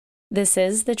This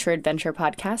is the True Adventure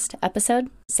Podcast, episode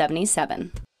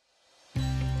 77.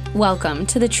 Welcome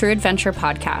to the True Adventure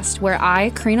Podcast, where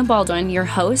I, Karina Baldwin, your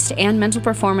host and mental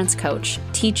performance coach,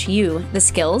 teach you the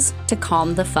skills to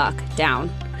calm the fuck down.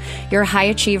 You're a high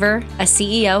achiever, a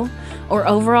CEO, or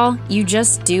overall, you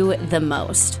just do the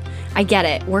most. I get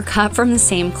it, we're cut from the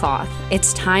same cloth.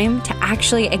 It's time to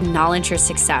actually acknowledge your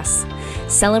success,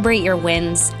 celebrate your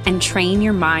wins, and train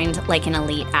your mind like an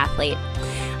elite athlete.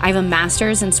 I have a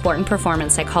master's in sport and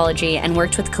performance psychology and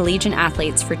worked with collegiate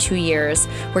athletes for 2 years,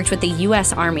 worked with the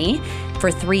U.S. Army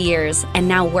for 3 years, and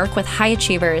now work with high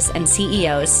achievers and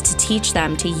CEOs to teach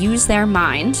them to use their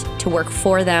mind to work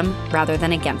for them rather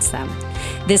than against them.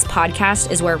 This podcast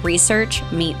is where research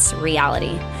meets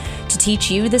reality, to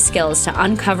teach you the skills to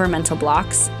uncover mental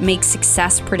blocks, make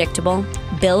success predictable,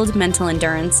 build mental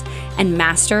endurance, and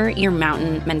master your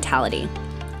mountain mentality.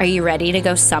 Are you ready to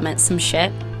go summit some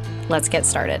shit? Let's get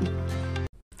started.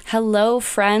 Hello,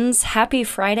 friends. Happy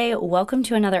Friday. Welcome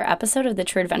to another episode of the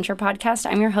True Adventure Podcast.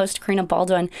 I'm your host, Karina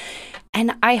Baldwin,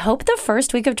 and I hope the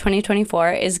first week of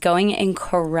 2024 is going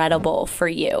incredible for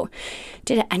you.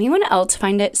 Did anyone else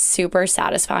find it super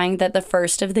satisfying that the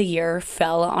first of the year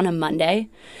fell on a Monday?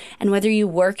 And whether you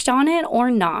worked on it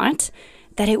or not,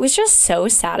 that it was just so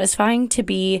satisfying to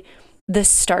be the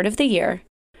start of the year,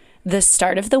 the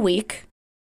start of the week,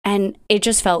 and it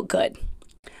just felt good.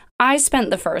 I spent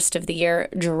the first of the year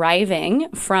driving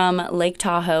from Lake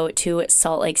Tahoe to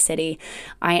Salt Lake City.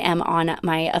 I am on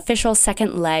my official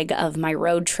second leg of my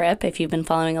road trip, if you've been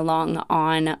following along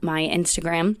on my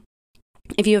Instagram.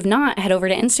 If you have not, head over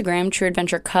to Instagram, True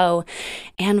Adventure Co.,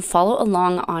 and follow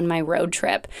along on my road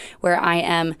trip, where I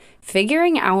am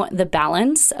figuring out the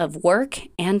balance of work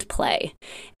and play.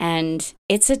 And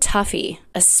it's a toughie,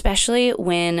 especially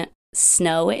when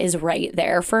snow is right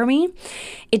there for me.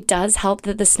 It does help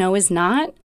that the snow is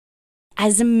not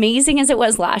as amazing as it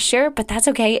was last year, but that's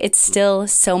okay. It's still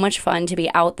so much fun to be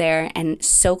out there and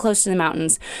so close to the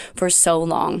mountains for so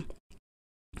long.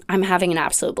 I'm having an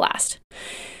absolute blast.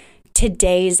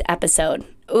 Today's episode,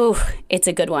 it's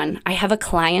a good one. I have a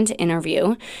client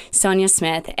interview, Sonia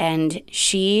Smith, and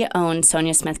she owns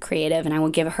Sonia Smith Creative, and I will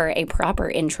give her a proper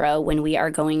intro when we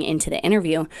are going into the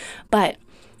interview. But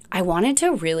I wanted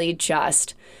to really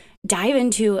just dive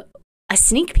into a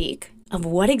sneak peek of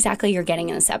what exactly you're getting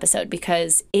in this episode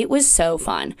because it was so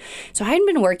fun. So I had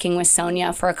been working with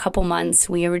Sonia for a couple months.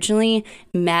 We originally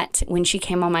met when she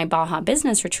came on my Baja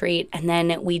business retreat, and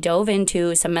then we dove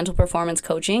into some mental performance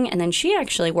coaching, and then she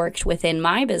actually worked within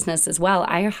my business as well.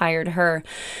 I hired her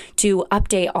to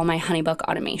update all my HoneyBook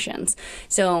automations.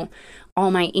 So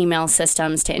all my email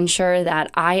systems to ensure that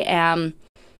I am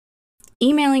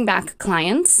emailing back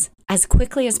clients as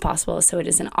quickly as possible, so it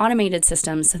is an automated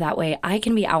system, so that way I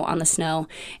can be out on the snow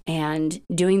and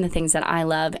doing the things that I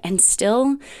love and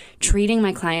still treating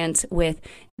my clients with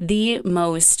the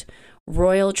most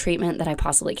royal treatment that I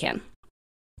possibly can.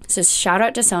 So shout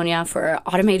out to Sonia for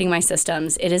automating my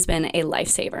systems. It has been a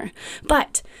lifesaver.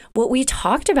 But what we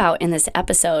talked about in this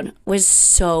episode was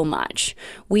so much.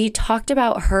 We talked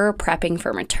about her prepping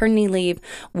for maternity leave,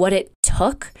 what it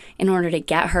took in order to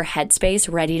get her headspace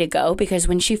ready to go. Because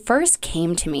when she first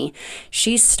came to me,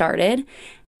 she started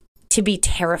to be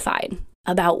terrified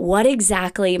about what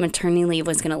exactly maternity leave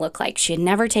was going to look like. She had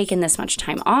never taken this much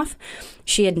time off.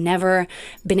 She had never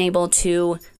been able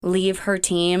to leave her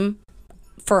team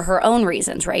for her own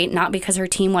reasons, right? Not because her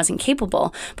team wasn't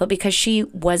capable, but because she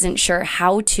wasn't sure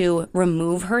how to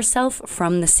remove herself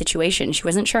from the situation. She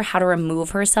wasn't sure how to remove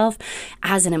herself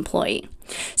as an employee.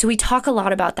 So we talk a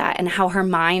lot about that and how her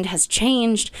mind has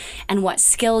changed and what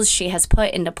skills she has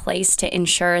put into place to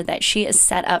ensure that she is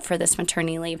set up for this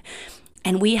maternity leave.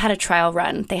 And we had a trial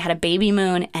run. They had a baby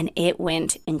moon and it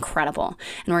went incredible.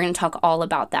 And we're going to talk all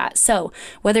about that. So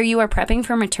whether you are prepping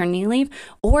for maternity leave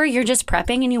or you're just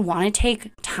prepping and you want to take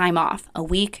time off, a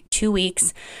week, 2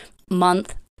 weeks,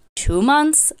 month, 2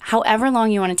 months, however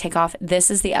long you want to take off, this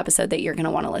is the episode that you're going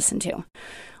to want to listen to. All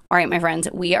right, my friends,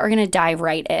 we are going to dive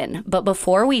right in. But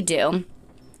before we do,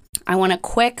 I want a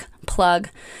quick plug.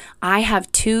 I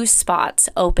have 2 spots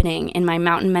opening in my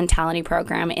Mountain Mentality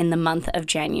program in the month of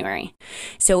January.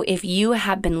 So if you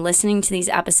have been listening to these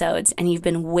episodes and you've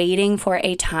been waiting for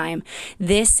a time,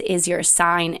 this is your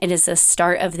sign. It is the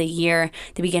start of the year,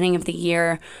 the beginning of the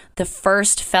year. The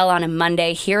first fell on a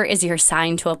Monday. Here is your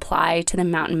sign to apply to the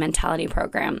Mountain Mentality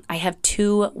program. I have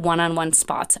 2 one-on-one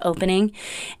spots opening,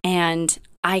 and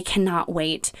I cannot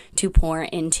wait to pour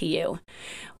into you.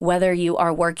 Whether you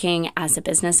are working as a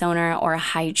business owner or a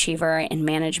high achiever in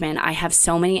management, I have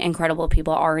so many incredible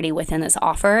people already within this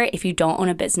offer. If you don't own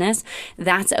a business,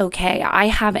 that's okay. I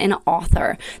have an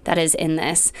author that is in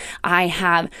this. I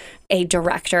have a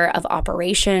director of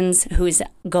operations who's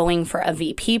going for a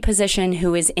VP position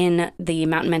who is in the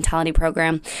Mountain Mentality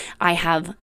program. I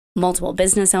have multiple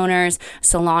business owners,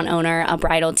 salon owner, a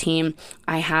bridal team.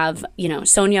 I have,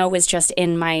 Sonia was just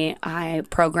in my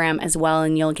program as well,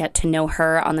 and you'll get to know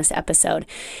her on this episode.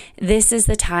 This is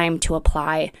the time to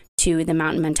apply to the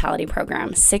Mountain Mentality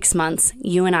program. 6 months,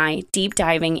 you and I deep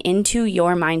diving into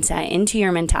your mindset, into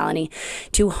your mentality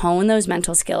to hone those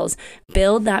mental skills,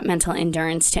 build that mental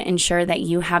endurance to ensure that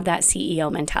you have that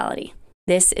CEO mentality.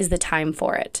 This is the time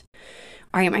for it.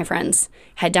 All right, my friends,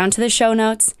 head down to the show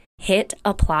notes. Hit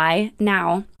apply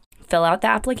now, fill out the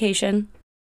application,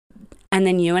 and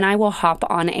then you and I will hop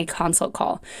on a consult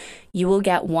call. You will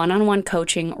get one-on-one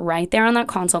coaching right there on that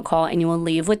consult call, and you will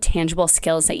leave with tangible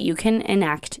skills that you can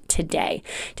enact today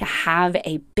to have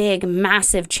a big,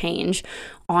 massive change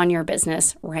on your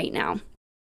business right now.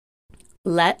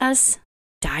 Let us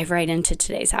dive right into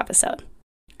today's episode.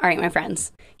 All right, my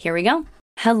friends, here we go.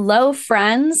 Hello,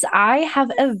 friends. I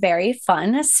have a very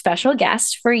fun, special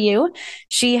guest for you.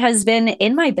 She has been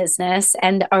in my business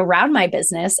and around my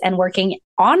business and working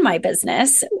on my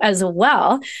business as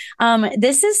well.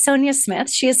 This is Sonia Smith.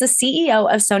 She is the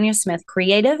CEO of Sonia Smith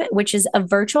Creative, which is a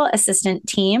virtual assistant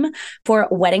team for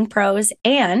wedding pros.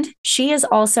 And she is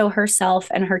also herself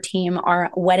and her team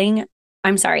are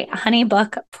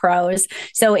HoneyBook pros.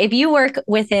 So if you work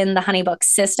within the HoneyBook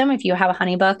system, if you have a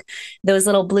HoneyBook, those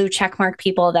little blue checkmark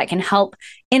people that can help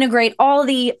integrate all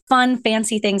the fun,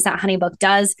 fancy things that HoneyBook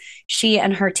does, she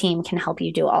and her team can help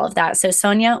you do all of that. So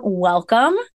Sonia,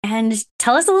 welcome, and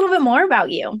tell us a little bit more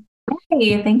about you.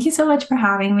 Hey, thank you so much for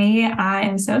having me. I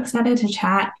am so excited to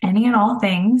chat any and all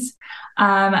things.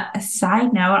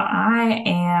 Side note, I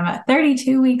am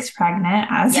 32 weeks pregnant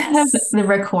as of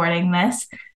recording this.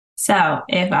 So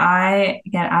if I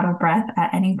get out of breath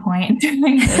at any point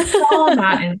during this call,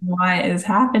 that is what is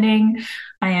happening.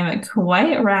 I am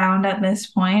quite round at this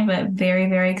point, but very,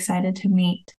 very excited to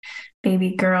meet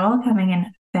baby girl coming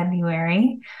in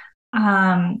February.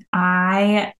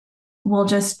 I will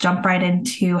just jump right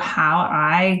into how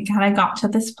I kind of got to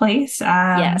this place.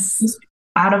 Just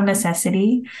out of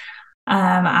necessity.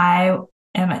 I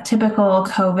am a typical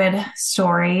COVID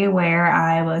story where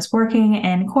I was working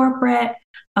in corporate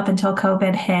up until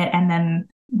COVID hit and then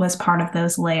was part of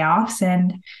those layoffs.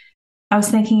 And I was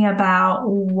thinking about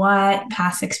what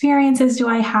past experiences do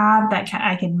I have that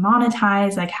I can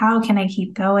monetize? Like, how can I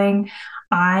keep going?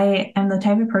 I am the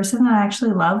type of person that I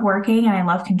actually love working and I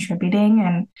love contributing.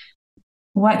 And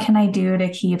what can I do to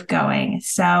keep going?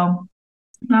 So I'm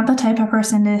not the type of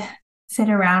person to sit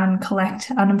around and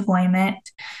collect unemployment.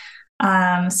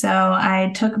 So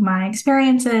I took my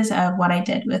experiences of what I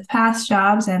did with past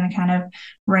jobs and kind of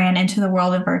ran into the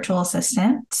world of virtual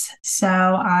assistants. So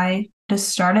I just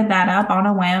started that up on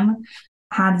a whim,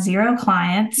 had 0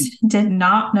 clients, did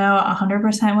not know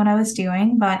 100% what I was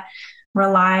doing, but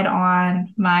relied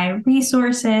on my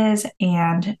resources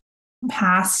and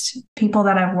past people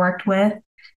that I've worked with,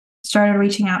 started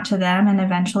reaching out to them, and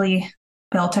eventually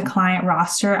built a client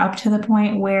roster up to the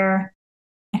point where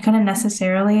I couldn't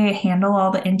necessarily handle all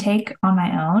the intake on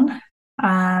my own.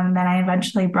 Then I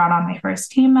eventually brought on my first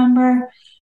team member,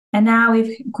 and now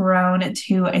we've grown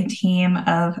to a team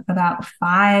of about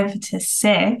 5 to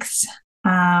 6.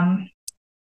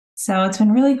 So it's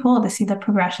been really cool to see the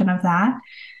progression of that.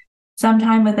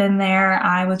 Sometime within there,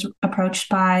 I was approached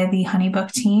by the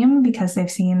HoneyBook team because they've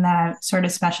seen that I'm sort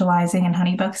of specializing in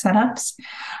HoneyBook setups.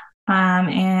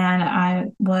 And I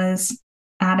was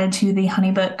added to the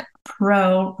HoneyBook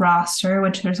Pro roster,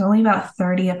 which there's only about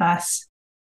 30 of us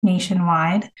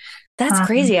nationwide. That's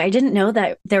crazy. I didn't know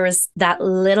that there was that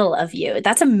little of you.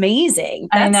 That's amazing.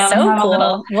 That's so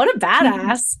cool. What a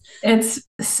badass. It's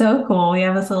so cool. We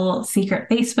have this little secret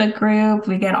Facebook group.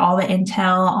 We get all the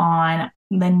intel on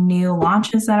the new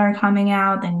launches that are coming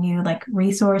out, the new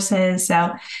resources.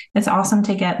 So it's awesome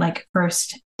to get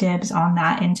first dibs on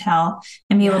that intel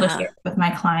and be able to share it with my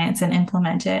clients and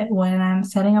implement it when I'm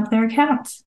setting up their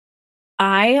accounts.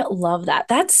 I love that.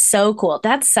 That's so cool.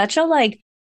 That's such a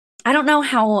I don't know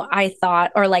how I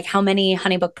thought or how many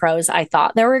HoneyBook pros I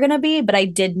thought there were going to be, but I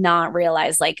did not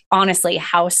realize honestly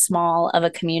how small of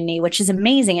a community, which is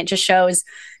amazing. It just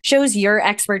shows your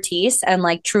expertise and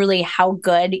truly how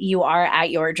good you are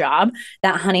at your job.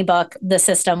 That HoneyBook, the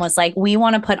system was we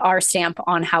want to put our stamp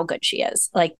on how good she is.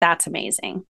 That's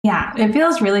amazing. Yeah, it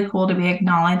feels really cool to be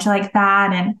acknowledged like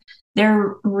that. And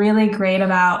they're really great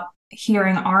about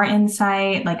hearing our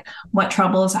insight, like what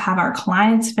troubles have our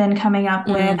clients been coming up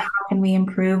with? How can we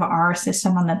improve our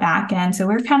system on the back end? So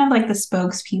we're kind of like the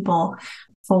spokespeople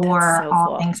for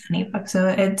all things HoneyBook. So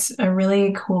it's a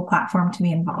really cool platform to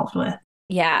be involved with.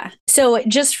 Yeah. So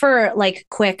just for like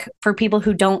quick, for people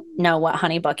who don't know what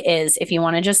HoneyBook is, if you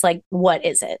want to just like, what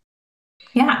is it?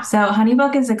 Yeah. So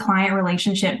HoneyBook is a client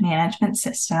relationship management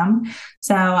system.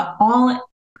 So all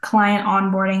client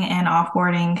onboarding and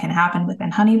offboarding can happen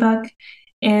within HoneyBook.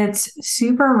 It's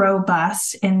super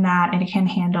robust in that it can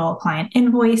handle client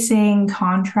invoicing,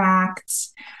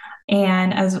 contracts,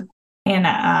 and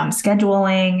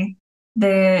scheduling.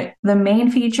 The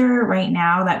main feature right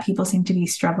now that people seem to be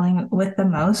struggling with the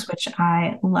most, which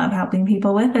I love helping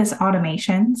people with, is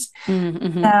automations.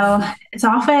 Mm-hmm. So it's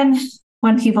often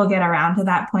when people get around to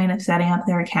that point of setting up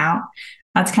their account,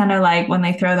 that's kind of like when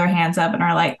they throw their hands up and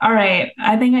are like, all right,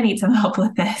 I think I need some help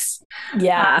with this.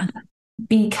 Yeah.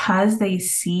 Because they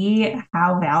see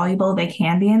how valuable they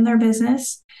can be in their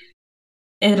business,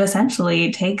 it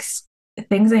essentially takes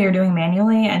things that you're doing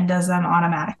manually and does them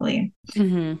automatically.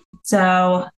 Mm-hmm.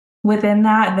 So within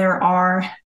that, there are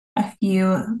a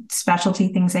few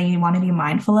specialty things that you want to be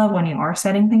mindful of when you are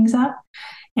setting things up,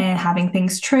 and having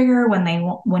things trigger when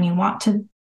you want to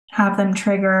have them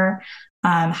trigger,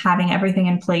 having everything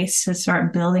in place to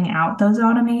start building out those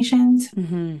automations.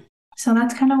 Mm-hmm. So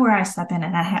that's kind of where I step in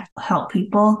and I help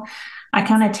people. I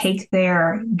kind of take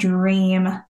their dream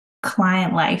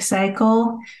client life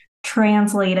cycle,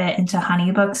 translate it into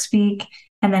HoneyBook speak,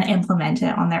 and then implement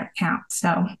it on their account.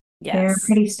 So they're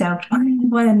pretty stoked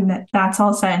when that's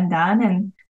all said and done.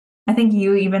 And I think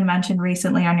you even mentioned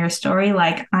recently on your story,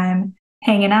 like, I'm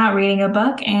hanging out reading a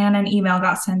book and an email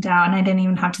got sent out and I didn't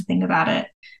even have to think about it.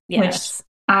 Which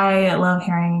I love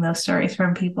hearing those stories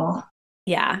from people.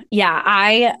 Yeah.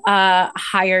 I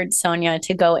hired Sonia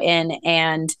to go in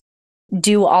and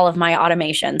do all of my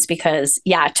automations because,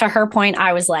 to her point,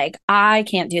 I was like, I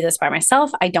can't do this by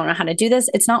myself. I don't know how to do this.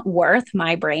 It's not worth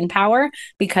my brain power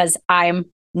because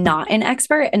I'm not an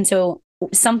expert. And so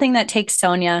something that takes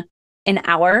Sonia an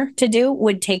hour to do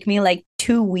would take me like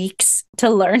 2 weeks to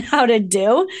learn how to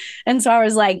do. And so I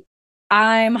was like,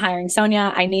 I'm hiring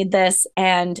Sonia. I need this.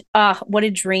 And what a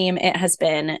dream it has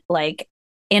been, like,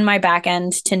 in my back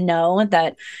end to know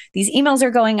that these emails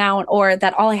are going out, or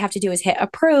that all I have to do is hit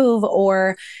approve,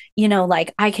 or,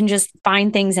 like, I can just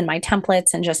find things in my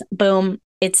templates and just boom,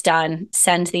 it's done.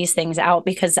 Send these things out,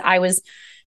 because I was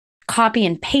copy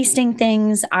and pasting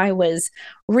things. I was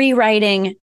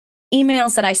rewriting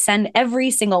emails that I send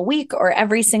every single week or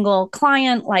every single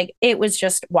client. Like, it was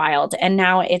just wild. And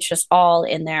now it's just all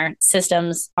in there.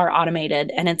 Systems are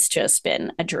automated and it's just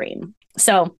been a dream.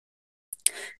 So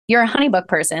you're a HoneyBook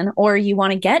person or you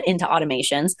want to get into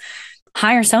automations,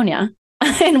 hire Sonia.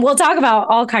 And we'll talk about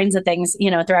all kinds of things,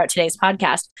 throughout today's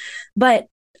podcast. But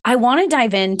I want to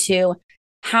dive into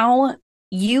how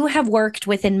you have worked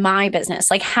within my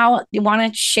business. Like, how you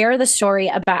want to share the story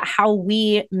about how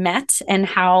we met and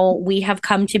how we have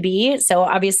come to be. So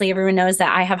obviously everyone knows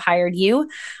that I have hired you,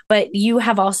 but you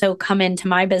have also come into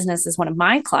my business as one of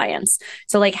my clients.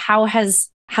 So like, how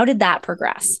did that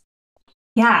progress?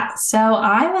 Yeah. So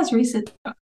I was recently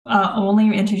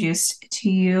only introduced to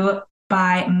you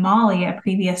by Molly, a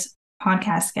previous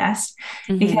podcast guest,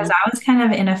 because I was kind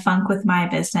of in a funk with my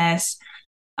business.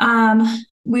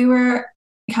 We were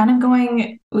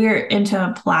into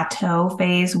a plateau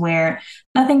phase where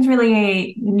nothing's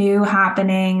really new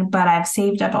happening, but I've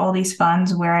saved up all these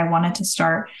funds where I wanted to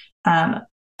start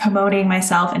promoting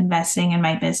myself, investing in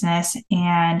my business.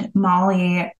 And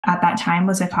Molly at that time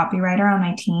was a copywriter on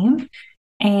my team.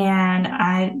 And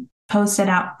I posted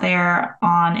out there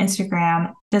on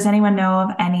Instagram, does anyone know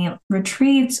of any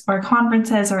retreats or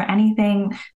conferences or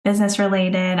anything business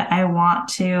related? I want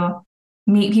to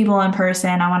meet people in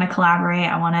person. I want to collaborate.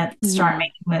 I want to start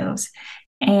making moves.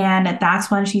 And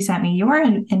that's when she sent me your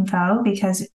info,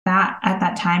 because at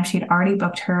that time she'd already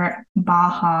booked her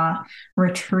Baja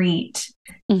retreat.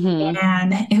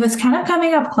 And it was kind of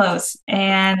coming up close.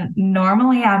 And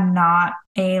normally I'm not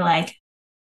a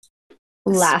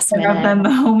last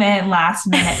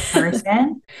minute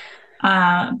person.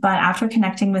 But after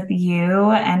connecting with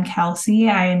you and Kelsey,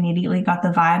 I immediately got the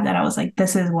vibe that I was like,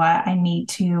 this is what I need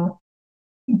to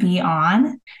be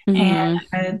on. And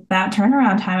that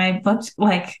turnaround time, I booked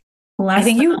like less. I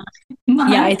think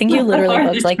you literally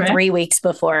booked like 3 weeks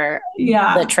before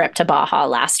the trip to Baja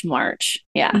last March.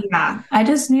 Yeah. I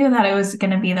just knew that it was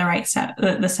going to be the right step,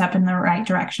 the step in the right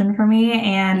direction for me.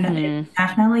 And it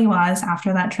definitely was.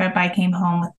 After that trip, I came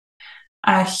home with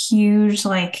a huge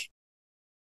like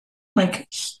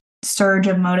surge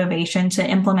of motivation to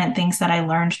implement things that I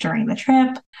learned during the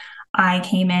trip. I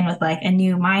came in with like a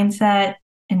new mindset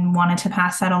and wanted to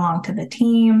pass that along to the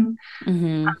team.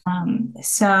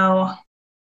 So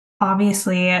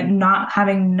obviously, not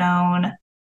having known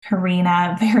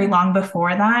Karina very long before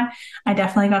that, I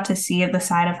definitely got to see the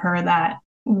side of her that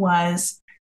was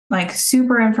like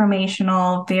super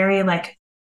informational, very like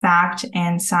fact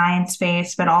and science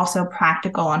based, but also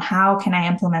practical on how can I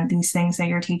implement these things that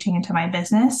you're teaching into my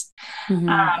business.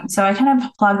 So I kind of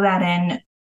plug that in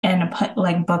and put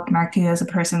like bookmark you as a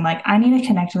person, like I need to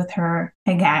connect with her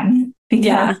again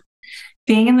because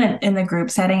being in the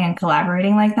group setting and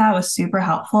collaborating like that was super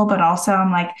helpful. But also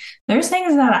I'm like, there's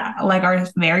things that like are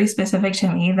very specific to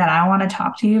me that I want to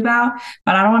talk to you about,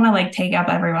 but I don't want to like take up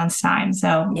everyone's time.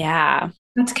 So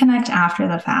let's connect after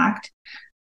the fact.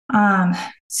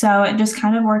 So it just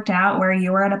kind of worked out where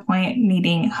you were at a point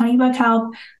needing HoneyBook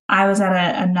help. I was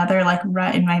at another like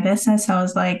rut in my business. So I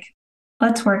was like,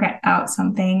 let's work out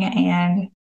something. And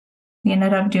we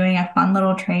ended up doing a fun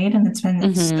little trade, and it's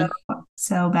been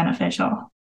so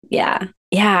beneficial. Yeah.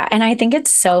 And I think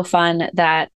it's so fun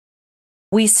that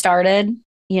we started,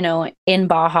 in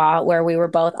Baja, where we were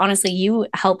both, honestly, you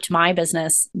helped my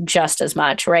business just as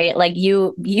much, right? Like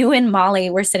you and Molly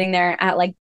were sitting there at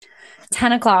like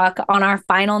 10 o'clock on our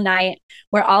final night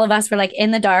where all of us were like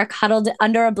in the dark, huddled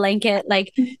under a blanket,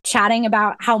 like chatting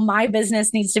about how my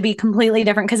business needs to be completely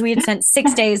different because we had spent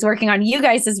 6 days working on you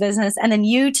guys' business. And then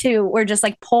you two were just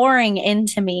like pouring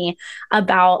into me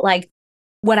about like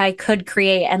what I could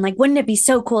create. And like, wouldn't it be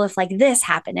so cool if like this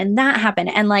happened and that happened?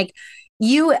 And like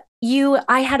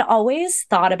I had always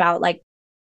thought about like,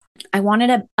 I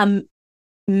wanted a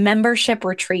membership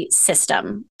retreat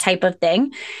system type of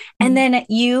thing. And then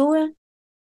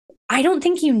I don't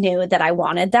think you knew that I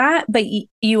wanted that, but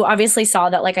you obviously saw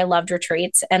that like I loved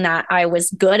retreats and that I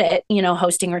was good at,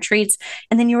 hosting retreats.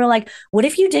 And then you were like, what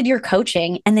if you did your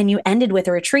coaching and then you ended with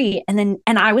a retreat? And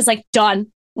I was like,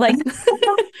 done. Like,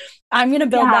 I'm going to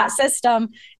build that system.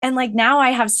 And like, now I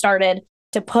have started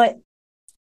to put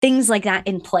things like that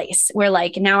in place where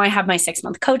like now I have my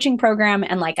 6-month coaching program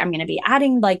and like I'm going to be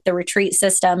adding like the retreat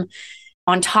system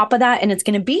on top of that. And it's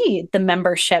going to be the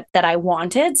membership that I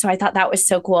wanted. So I thought that was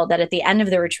so cool that at the end of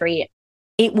the retreat,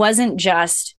 it wasn't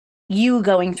just you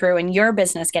going through and your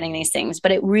business getting these things,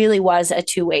 but it really was a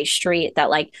two-way street that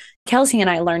like Kelsey and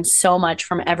I learned so much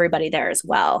from everybody there as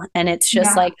well. And it's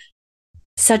just like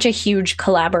such a huge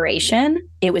collaboration.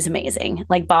 It was amazing.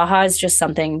 Like Baja is just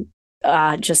something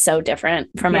just so different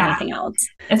from anything else.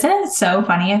 Isn't it so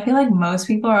funny? I feel like most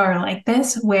people are like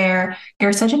this, where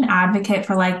you're such an advocate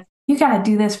for like, you got to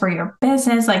do this for your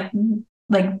business, like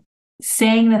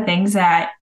saying the things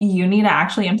that you need to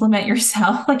actually implement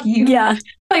yourself. Like you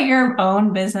put your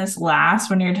own business last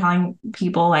when you're telling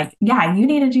people like, yeah, you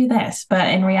need to do this. But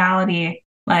in reality,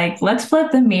 like, let's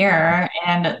flip the mirror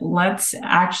and let's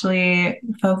actually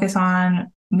focus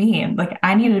on me. Like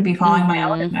I needed to be following my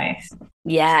own advice.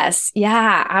 Yes.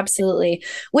 Yeah, absolutely.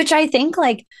 Which I think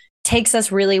like takes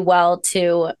us really well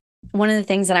to one of the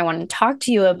things that I want to talk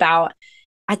to you about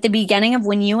at the beginning of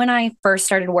when you and I first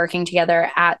started working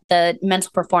together at the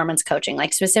mental performance coaching,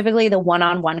 like specifically the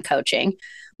one-on-one coaching.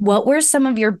 What were some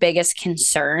of your biggest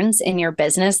concerns in your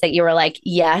business that you were like,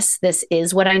 yes, this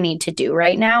is what I need to do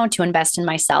right now to invest in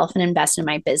myself and invest in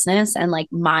my business and like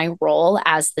my role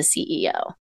as the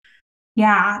CEO?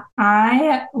 Yeah,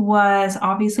 I was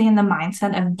obviously in the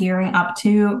mindset of gearing up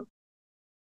to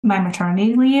my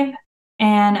maternity leave,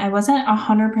 and I wasn't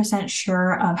 100%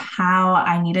 sure of how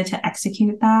I needed to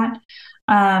execute that.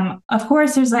 Of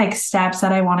course, there's like steps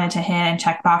that I wanted to hit and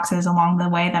check boxes along the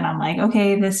way that I'm like,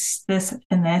 okay, this,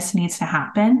 and this needs to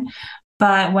happen.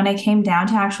 But when it came down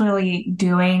to actually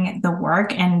doing the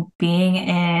work and being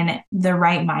in the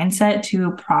right mindset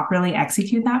to properly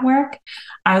execute that work,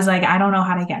 I was like, I don't know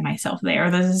how to get myself there.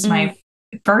 This is my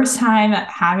first time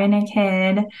having a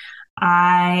kid.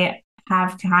 I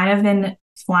have kind of been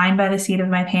flying by the seat of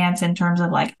my pants in terms of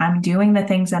like, I'm doing the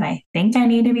things that I think I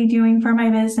need to be doing for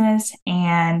my business.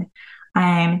 And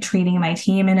I'm treating my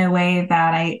team in a way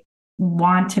that I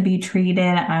want to be treated.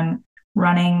 I'm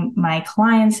running my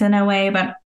clients in a way,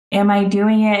 but am I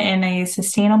doing it in a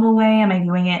sustainable way? Am I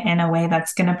doing it in a way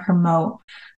that's going to promote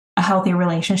a healthy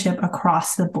relationship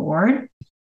across the board?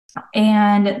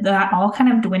 And that all kind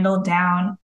of dwindled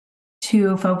down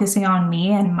to focusing on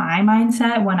me and my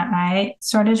mindset when I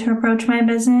started to approach my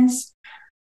business,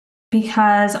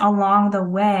 because along the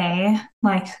way,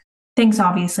 like things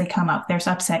obviously come up. There's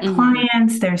upset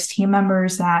clients, there's team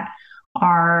members that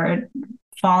are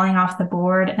falling off the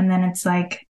board. And then it's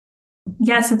like,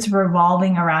 yes, it's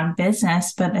revolving around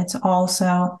business, but it's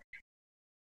also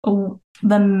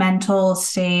the mental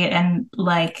state and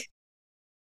like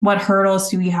what hurdles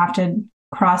do we have to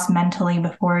cross mentally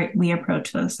before we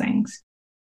approach those things.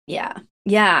 Yeah.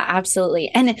 Yeah, absolutely.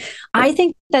 And I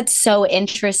think that's so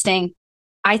interesting.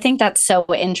 I think that's so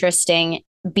interesting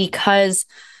because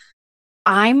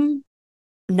I'm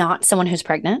not someone who's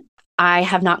pregnant. I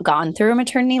have not gone through a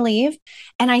maternity leave.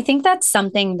 And I think that's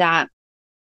something that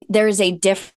there is a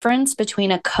difference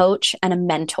between a coach and a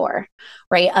mentor,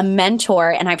 right? A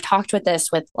mentor, and I've talked with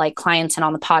this with like clients and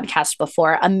on the podcast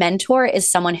before, a mentor is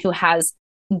someone who has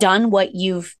done what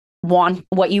you want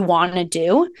to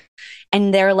do.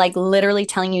 And they're like literally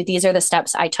telling you, these are the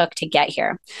steps I took to get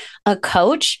here. A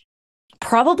coach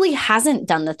probably hasn't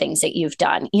done the things that you've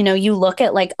done. You know, you look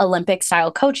at like Olympic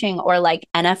style coaching or like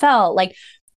NFL, like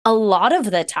a lot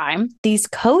of the time, these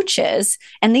coaches,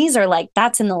 and these are like,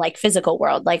 that's in the like physical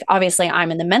world. Like, obviously, I'm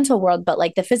in the mental world, but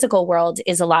like the physical world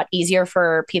is a lot easier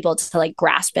for people to like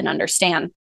grasp and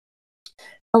understand.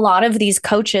 A lot of these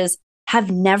coaches have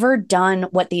never done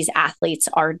what these athletes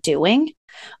are doing,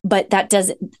 but that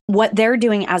does what they're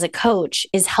doing as a coach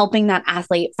is helping that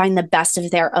athlete find the best of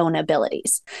their own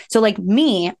abilities. So like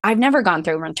me, I've never gone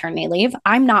through maternity leave.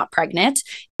 I'm not pregnant,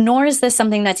 nor is this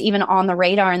something that's even on the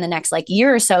radar in the next like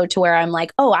year or so to where I'm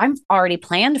like, oh, I'm already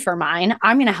planned for mine.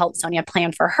 I'm going to help Sonia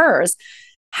plan for hers.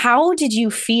 How did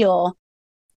you feel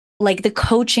like the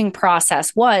coaching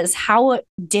process was? How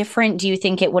different do you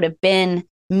think it would have been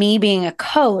me being a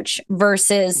coach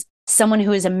versus someone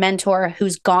who is a mentor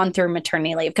who's gone through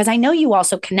maternity leave? Because I know you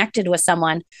also connected with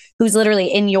someone who's literally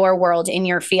in your world, in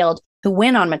your field, who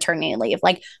went on maternity leave.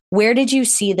 Like, where did you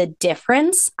see the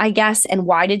difference, I guess? And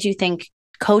why did you think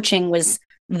coaching was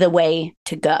the way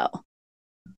to go?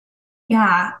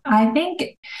 Yeah, I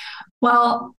think,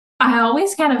 well, I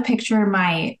always kind of picture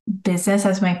my business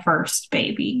as my first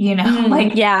baby,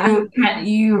 like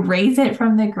you raise it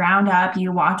from the ground up,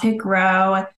 you watch it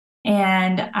grow.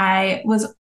 And I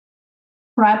was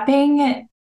prepping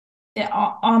it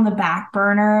on the back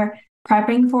burner,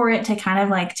 prepping for it to kind of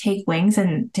like take wings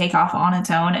and take off on its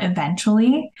own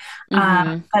eventually.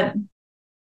 But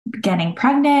getting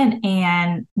pregnant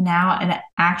and now an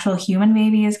actual human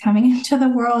baby is coming into the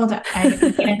world, I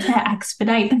needed to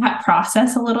expedite that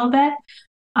process a little bit.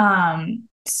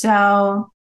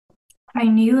 So I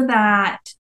knew that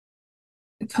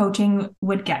coaching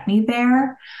would get me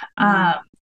there.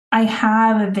 I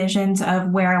have visions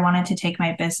of where I wanted to take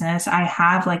my business. I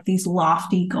have like these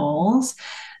lofty goals,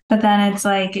 but then it's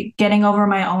like getting over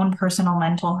my own personal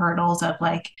mental hurdles of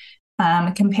like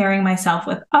comparing myself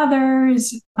with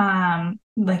others,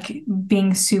 like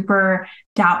being super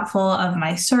doubtful of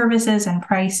my services and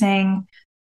pricing.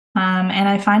 And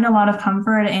I find a lot of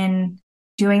comfort in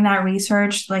doing that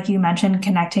research, like you mentioned,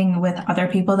 connecting with other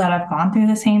people that have gone through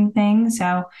the same thing.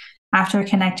 So after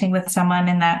connecting with someone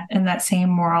in that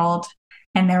same world,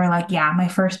 and they were like, yeah, my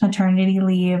first maternity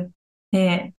leave,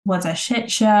 it was a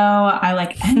shit show.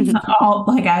 I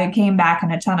came back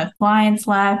and a ton of clients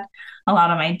left. A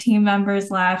lot of my team members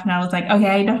left. And I was like,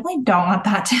 okay, I definitely don't want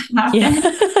that to happen.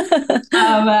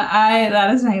 Yeah.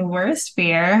 That is my worst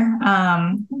fear.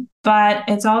 But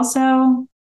it's also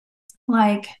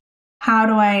like, how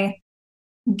do I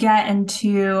get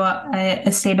into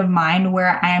a state of mind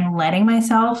where I am letting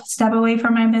myself step away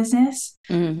from my business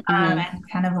and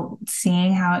kind of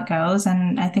seeing how it goes.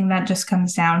 And I think that just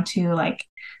comes down to like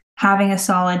having a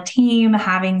solid team,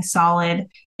 having solid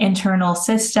internal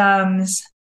systems,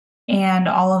 and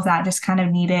all of that just kind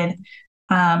of needed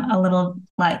a little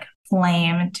like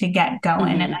flame to get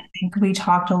going. And I think we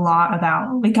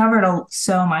covered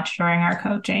so much during our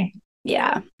coaching.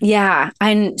 Yeah. Yeah.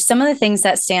 And some of the things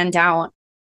that stand out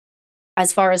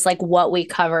as far as like what we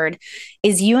covered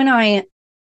is you and I,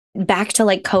 back to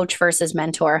like coach versus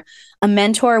mentor. A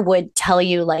mentor would tell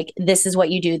you like, this is what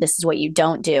you do, this is what you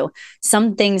don't do.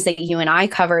 Some things that you and I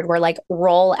covered were like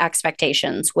role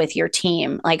expectations with your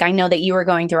team. Like, I know that you were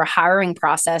going through a hiring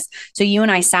process. So you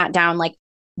and I sat down, like,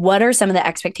 what are some of the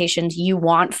expectations you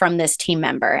want from this team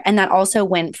member? And that also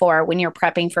went for when you're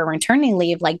prepping for maternity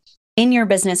leave, like in your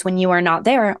business, when you are not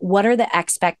there, what are the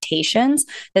expectations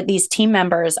that these team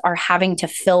members are having to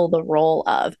fill the role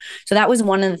of? So that was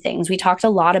one of the things we talked a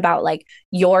lot about, like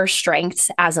your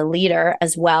strengths as a leader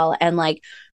as well. And like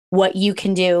what you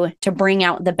can do to bring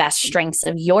out the best strengths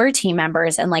of your team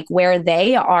members and like where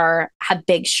they have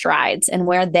big strides and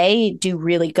where they do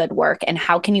really good work and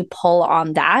how can you pull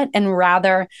on that. And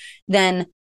rather than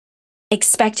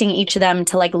expecting each of them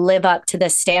to like live up to the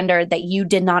standard that you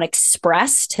did not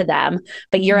express to them,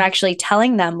 but you're actually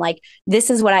telling them like, this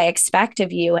is what I expect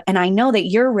of you. And I know that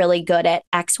you're really good at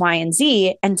X, Y, and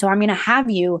Z. And so I'm going to have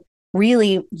you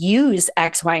really use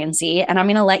X, Y, and Z. And I'm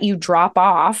going to let you drop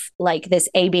off like this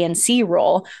A, B, and C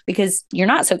role because you're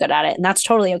not so good at it. And that's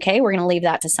totally okay. We're going to leave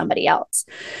that to somebody else.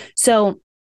 So,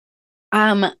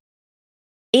 in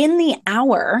the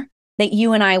hour that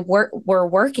you and I were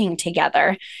working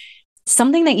together,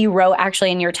 something that you wrote actually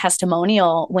in your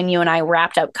testimonial when you and I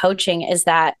wrapped up coaching is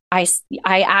that I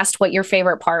asked what your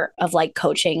favorite part of like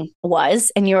coaching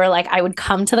was. And you were like, I would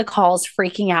come to the calls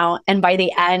freaking out. And by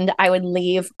the end, I would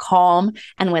leave calm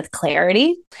and with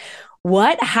clarity.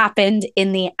 What happened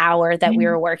in the hour that we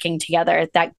were working together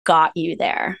that got you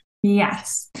there?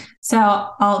 Yes. So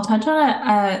I'll touch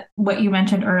on what you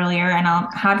mentioned earlier, and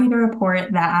I'm happy to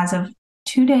report that as of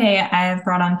today, I've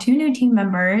brought on 2 new team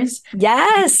members.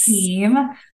 Yes. Team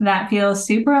that feels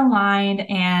super aligned,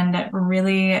 and I'm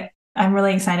really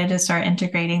excited to start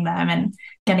integrating them and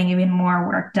getting even more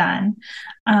work done.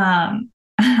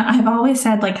 I've always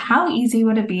said, like, how easy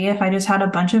would it be if I just had a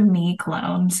bunch of me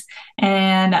clones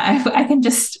and I can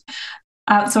just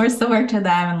outsource the work to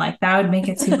them, and like that would make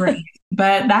it super easy.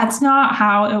 But that's not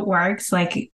how it works.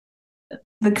 Like,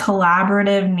 the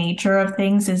collaborative nature of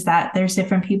things is that there's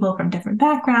different people from different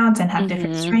backgrounds and have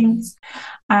different strengths.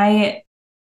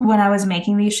 When I was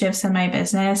making these shifts in my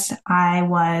business, I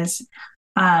was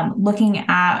looking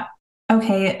at,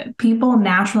 okay, people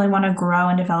naturally want to grow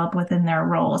and develop within their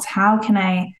roles. How can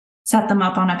I set them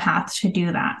up on a path to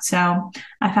do that? So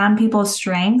I found people's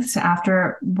strengths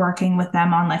after working with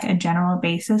them on like a general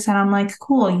basis. And I'm like,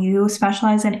 cool, you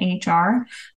specialize in HR.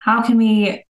 How can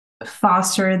we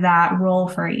foster that role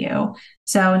for you?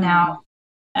 So now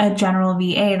a general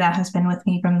VA that has been with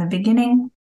me from the beginning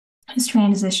is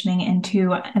transitioning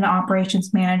into an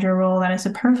operations manager role that is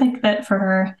a perfect fit for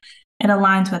her. It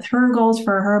aligns with her goals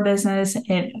for her business.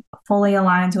 It fully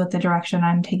aligns with the direction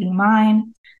I'm taking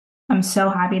mine. I'm so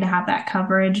happy to have that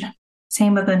coverage.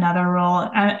 Same with another role.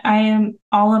 I am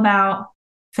all about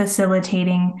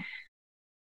facilitating,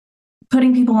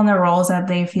 putting people in their roles that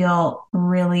they feel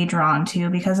really drawn to,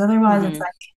 because otherwise it's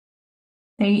like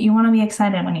you want to be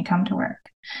excited when you come to work.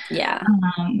 Yeah.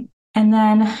 And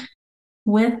then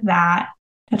with that,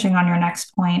 touching on your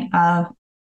next point of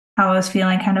how I was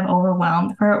feeling kind of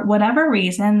overwhelmed for whatever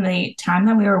reason, the time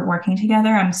that we were working together,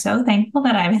 I'm so thankful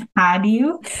that I've had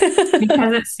you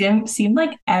because it seemed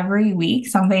like every week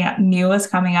something new was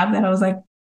coming up that I was like,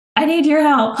 I need your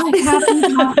help. I have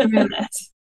to talk through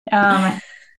this.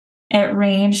 It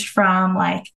ranged from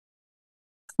like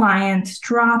clients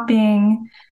dropping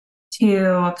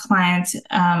to clients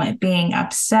being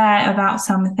upset about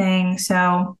something.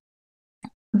 So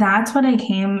that's what I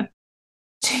came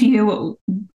to you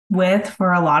with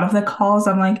for a lot of the calls.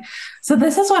 I'm like, so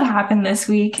this is what happened this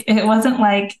week. It wasn't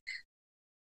like,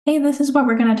 hey, this is what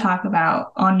we're going to talk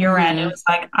about on your end. It was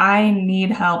like, I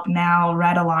need help now,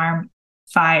 red alarm,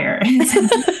 fire.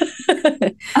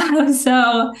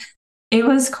 So it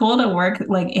was cool to work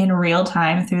like in real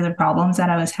time through the problems that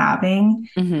I was having.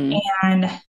 And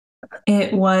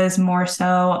it was more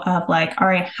so of like, all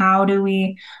right, how do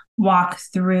we walk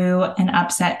through an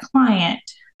upset client?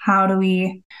 How do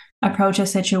we approach a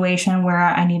situation where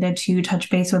I needed to touch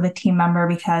base with a team member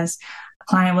because a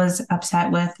client was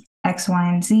upset with X, Y,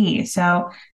 and Z?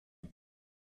 So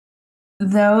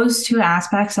those 2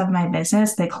 aspects of my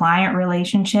business, the client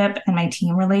relationship and my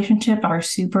team relationship, are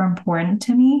super important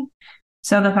to me.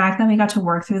 So the fact that we got to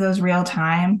work through those real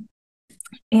time,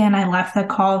 and I left the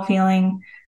call feeling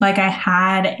like I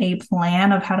had a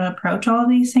plan of how to approach all of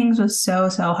these things was so,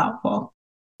 so helpful.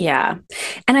 Yeah.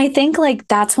 And I think like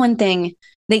that's one thing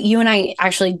that you and I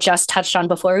actually just touched on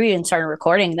before we even started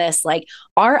recording this. Like,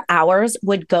 our hours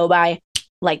would go by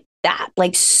like that,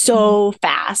 like so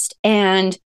fast.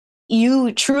 And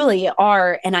you truly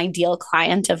are an ideal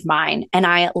client of mine. And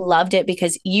I loved it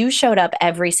because you showed up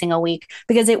every single week,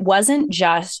 because it wasn't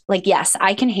just like, yes,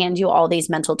 I can hand you all these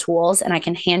mental tools and I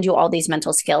can hand you all these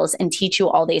mental skills and teach you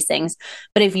all these things.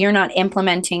 But if you're not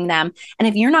implementing them, and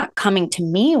if you're not coming to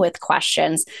me with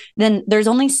questions, then there's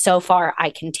only so far I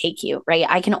can take you, right?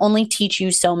 I can only teach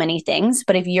you so many things.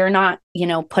 But if you're not,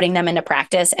 putting them into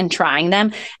practice and trying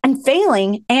them and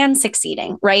failing and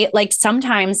succeeding, right? Like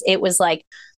sometimes it was like,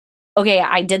 okay,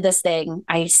 I did this thing,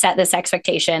 I set this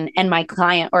expectation, and my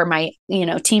client or my,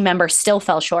 team member still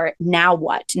fell short. Now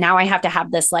what? Now I have to have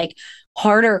this like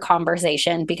harder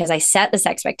conversation because I set this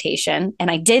expectation and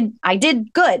I did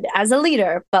good as a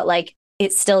leader, but like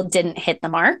it still didn't hit the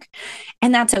mark,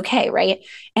 and that's okay. Right.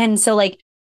 And so like,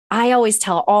 I always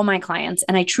tell all my clients,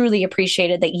 and I truly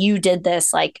appreciated that you did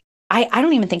this. Like, I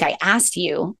don't even think I asked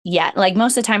you yet. Like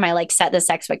most of the time I like set this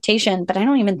expectation, but I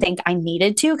don't even think I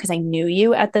needed to because I knew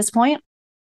you at this point.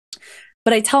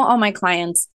 But I tell all my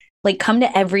clients, like, come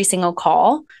to every single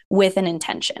call with an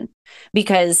intention,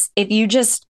 because if you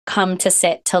just come to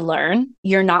sit to learn,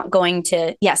 you're not going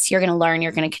to, yes, you're going to learn,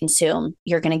 you're going to consume,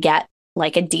 you're going to get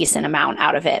like a decent amount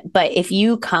out of it. But if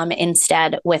you come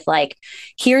instead with like,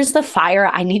 here's the fire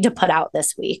I need to put out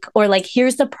this week, or like,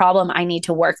 here's the problem I need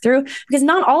to work through, because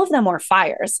not all of them were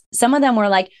fires. Some of them were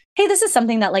like, hey, this is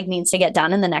something that like needs to get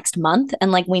done in the next month.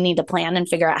 And like, we need to plan and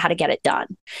figure out how to get it done.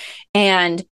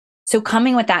 And so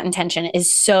coming with that intention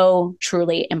is so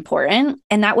truly important.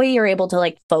 And that way you're able to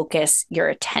like focus your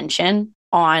attention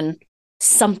on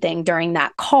something during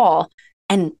that call,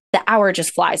 and the hour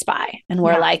just flies by and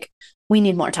we're like, we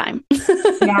need more time.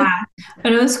 Yeah.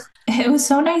 But it was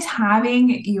so nice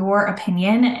having your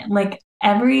opinion. Like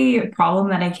every problem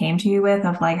that I came to you with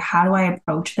of like, how do I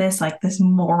approach this? Like this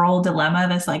moral dilemma,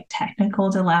 this like technical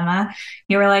dilemma.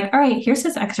 You were like, all right, here's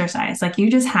this exercise. Like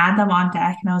you just had them on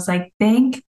deck. And I was like,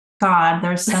 thank God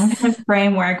there's some kind of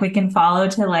framework we can follow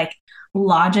to like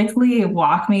logically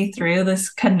walk me through this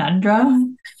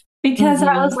conundrum. Because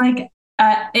I was like,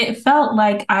 it felt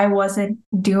like I wasn't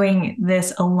doing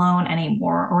this alone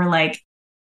anymore, or like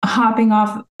hopping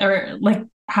off or like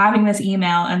having this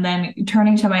email and then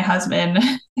turning to my husband,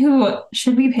 who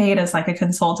should be paid as like a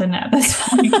consultant at this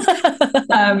point,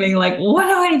 being like, what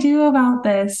do I do about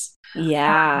this?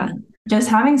 Yeah. Just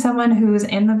having someone who's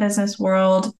in the business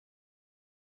world,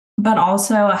 but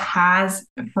also has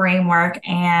framework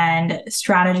and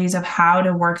strategies of how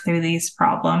to work through these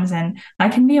problems. And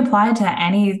that can be applied to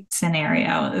any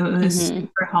scenario. It was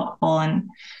super helpful. And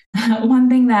one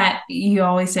thing that you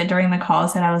always said during the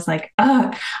calls that I was like,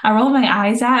 oh, I rolled my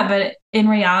eyes at, but in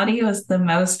reality, it was the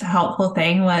most helpful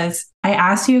thing was I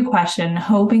asked you a question,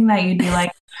 hoping that you'd be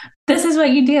like, this is what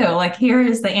you do. Like, here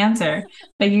is the answer.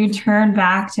 But you turn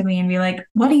back to me and be like,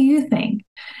 what do you think?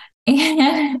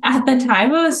 And at the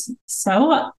time, it was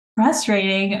so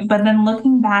frustrating. But then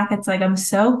looking back, it's like, I'm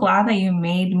so glad that you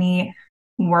made me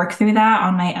work through that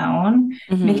on my own,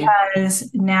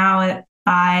 because now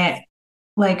I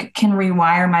like can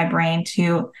rewire my brain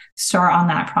to start on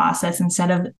that process instead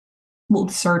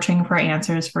of searching for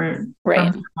answers from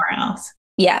somewhere else.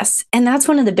 Yes. And that's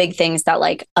one of the big things that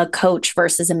like a coach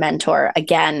versus a mentor,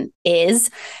 again,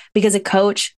 is because a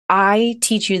coach, I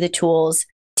teach you the tools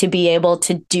to be able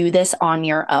to do this on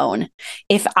your own.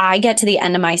 If I get to the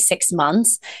end of my 6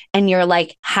 months and you're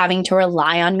like having to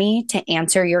rely on me to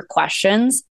answer your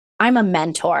questions, I'm a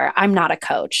mentor. I'm not a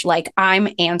coach. Like I'm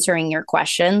answering your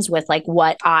questions with like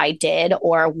what I did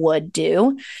or would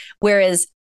do. Whereas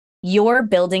you're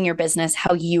building your business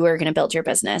how you are going to build your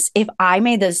business. If I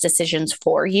made those decisions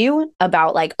for you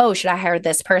about like, oh, should I hire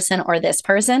this person or this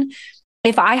person?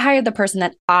 If I hired the person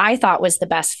that I thought was the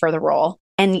best for the role,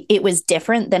 and it was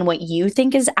different than what you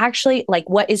think is actually like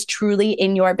what is truly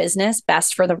in your business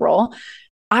best for the role,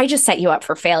 I just set you up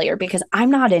for failure because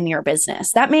I'm not in your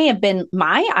business. That may have been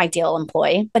my ideal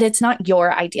employee, but it's not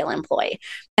your ideal employee.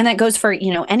 And that goes for,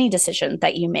 any decision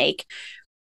that you make.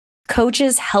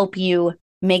 Coaches help you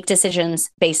make decisions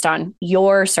based on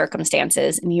your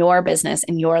circumstances and your business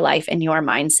and your life and your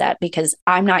mindset, because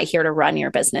I'm not here to run your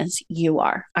business. You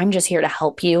are. I'm just here to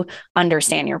help you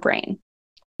understand your brain.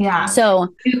 Yeah.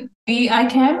 So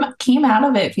I came out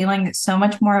of it feeling so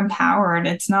much more empowered.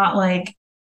 It's not like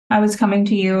I was coming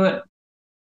to you.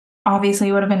 Obviously,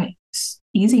 it would have been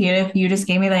easy if you just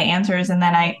gave me the answers and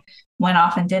then I went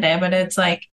off and did it. But it's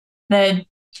like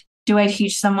do I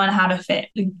teach someone how to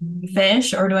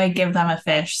fish, or do I give them a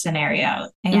fish scenario?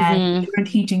 And you were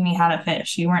teaching me how to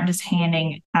fish. You weren't just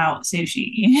handing out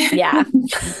sushi. Yeah.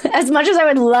 As much as I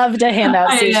would love to hand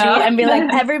out sushi and be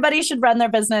like, everybody should run their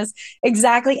business.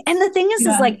 Exactly. And the thing is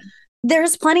like,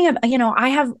 there's plenty of,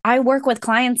 I work with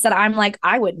clients that I'm like,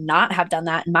 I would not have done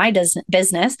that in my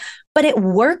business, but it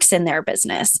works in their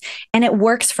business and it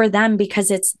works for them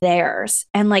because it's theirs.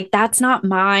 And like, that's not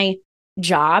my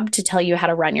job to tell you how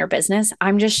to run your business.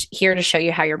 I'm just here to show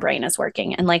you how your brain is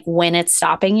working and like when it's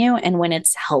stopping you and when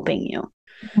it's helping you.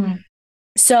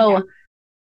 So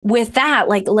with that,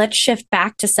 like, let's shift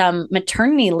back to some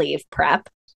maternity leave prep.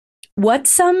 What's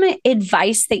some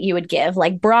advice that you would give,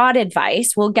 like broad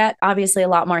advice? We'll get obviously a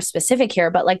lot more specific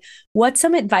here, but like, what's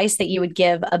some advice that you would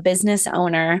give a business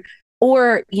owner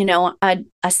or,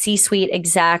 a C-suite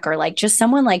exec, or like just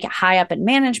someone like high up in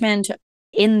management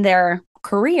in their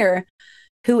career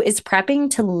who is prepping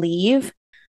to leave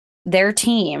their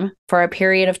team for a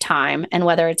period of time, and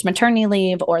whether it's maternity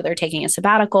leave or they're taking a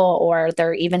sabbatical or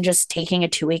they're even just taking a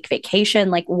 2-week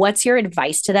vacation, like what's your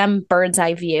advice to them, bird's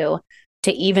eye view,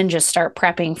 to even just start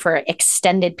prepping for an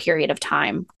extended period of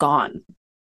time gone?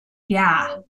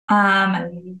 Yeah.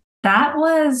 That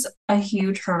was a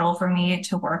huge hurdle for me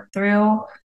to work through.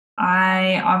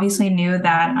 I obviously knew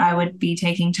that I would be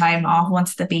taking time off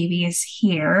once the baby is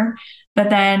here, but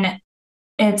then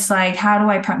it's like, how do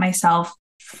I prep myself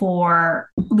for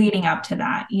leading up to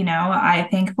that? You know, I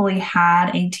thankfully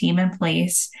had a team in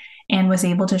place and was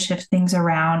able to shift things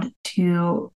around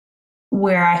to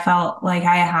where I felt like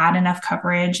I had enough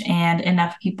coverage and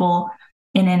enough people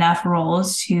in enough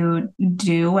roles to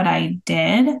do what I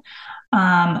did.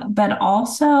 But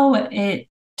also it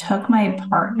took my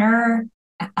partner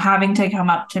having to come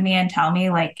up to me and tell me,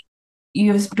 like,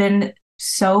 you've been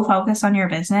so focused on your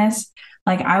business.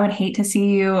 Like, I would hate to see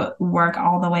you work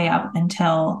all the way up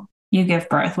until you give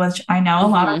birth, which I know a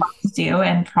lot of moms do,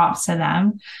 and props to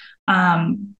them.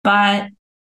 But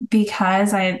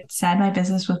because I said my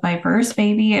business was my first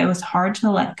baby, it was hard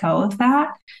to let go of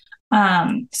that.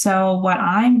 So what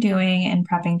I'm doing and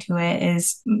prepping to it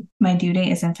is, my due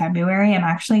date is in February. I'm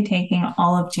actually taking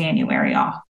all of January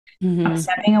off. I'm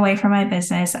stepping away from my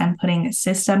business. I'm putting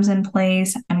systems in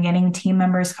place. I'm getting team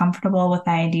members comfortable with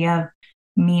the idea of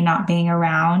me not being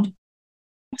around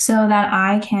so that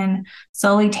I can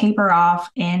slowly taper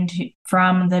off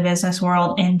from the business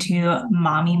world into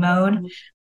mommy mode,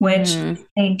 which I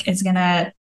think is going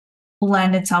to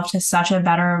lend itself to such a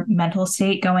better mental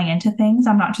state going into things.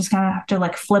 I'm not just going to have to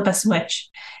like flip a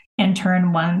switch and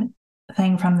turn one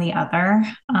thing from the other.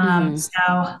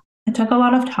 So it took a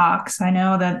lot of talks. I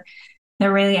know that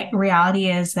the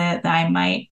reality is that I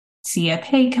might see a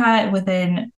pay cut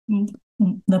within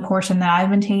the portion that I've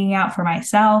been taking out for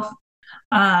myself.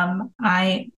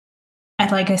 I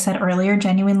like I said earlier,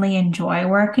 genuinely enjoy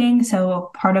working.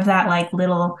 So part of that like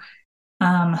little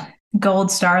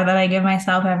gold star that I give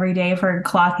myself every day for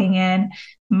clocking in,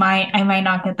 I might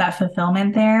not get that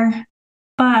fulfillment there,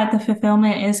 but the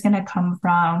fulfillment is going to come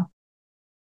from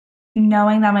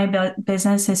knowing that my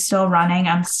business is still running.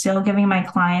 I'm still giving my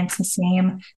clients the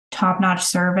same top-notch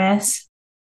service,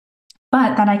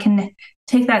 but that I can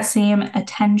take that same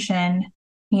attention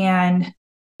and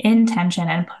intention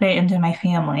and put it into my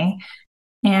family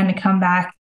and come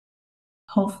back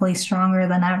hopefully stronger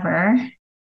than ever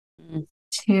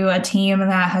to a team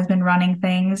that has been running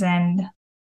things and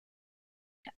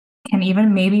can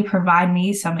even maybe provide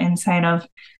me some insight of,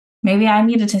 maybe I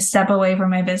needed to step away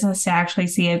from my business to actually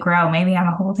see it grow. Maybe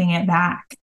I'm holding it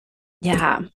back.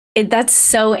 Yeah, that's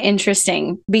so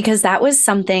interesting, because that was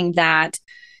something that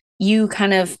you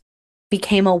kind of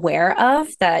became aware of,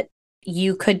 that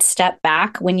you could step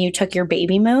back when you took your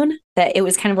baby moon, that it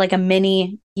was kind of like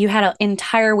you had an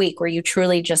entire week where you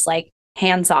truly just like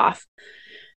hands off.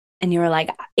 And you were like,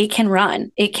 it can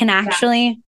run. It can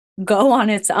actually go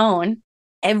on its own.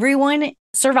 Everyone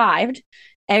survived.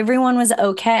 Everyone was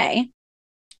okay.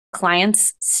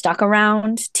 Clients stuck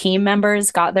around. Team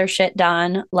members got their shit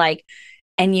done.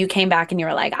 And you came back and you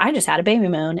were like, I just had a baby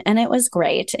moon and it was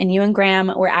great. And you and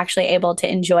Graham were actually able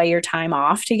to enjoy your time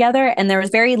off together. And there was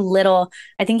very little,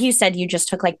 I think you said you just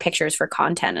took like pictures for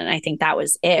content. And I think that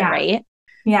was it, right?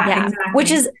 Yeah, exactly. Which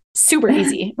is super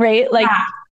easy, right? Like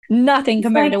nothing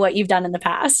compared to what you've done in the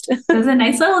past. It was a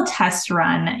nice little test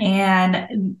run.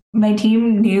 And my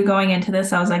team knew going into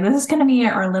this, I was like, this is going to be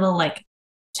our little like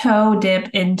toe dip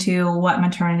into what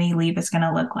maternity leave is going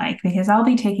to look like, because I'll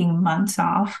be taking months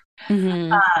off.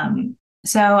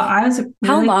 So I was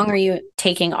How long are you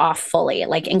taking off fully,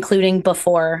 like including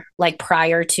before, like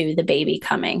prior to the baby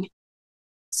coming?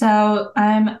 So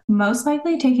I'm most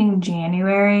likely taking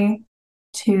January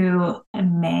to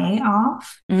May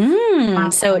off.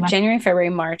 So January, February,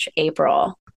 March,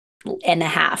 April and a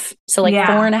half. So like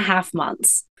 4.5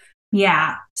 months.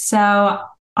 Yeah. So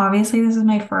obviously this is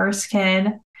my first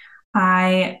kid.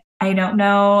 I don't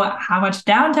know how much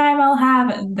downtime I'll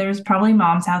have. There's probably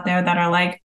moms out there that are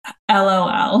like,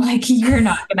 LOL, like you're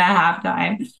not gonna have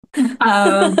time.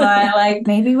 But like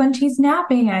maybe when she's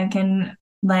napping, I can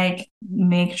like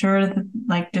make sure that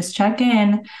like just check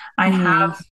in.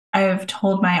 I've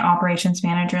told my operations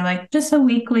manager, like just a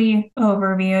weekly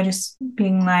overview, just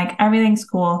being like, everything's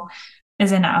cool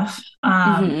is enough.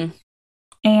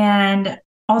 And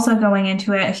also going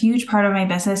into it, a huge part of my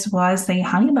business was the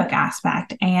honeybook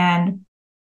aspect. And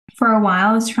for a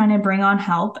while, I was trying to bring on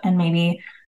help and maybe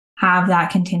have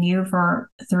that continue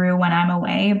through when I'm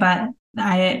away, but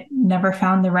I never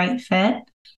found the right fit.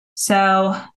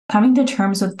 So coming to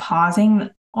terms with pausing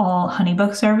all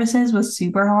honeybook services was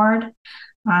super hard.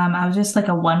 I was just like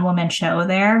a one-woman show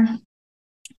there.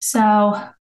 So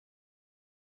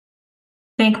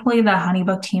thankfully, the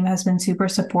HoneyBook team has been super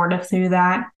supportive through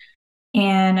that.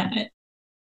 And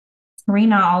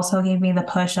Karina also gave me the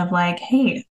push of like,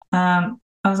 hey,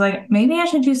 I was like, maybe I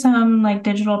should do some like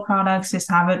digital products, just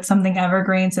have it something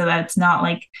evergreen so that it's not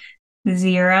like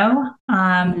zero.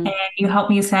 And you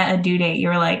helped me set a due date. You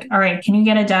were like, all right, can you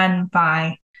get it done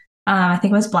by, I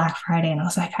think it was Black Friday. And I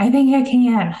was like, I think I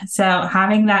can. So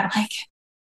having that, like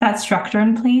that structure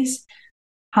in place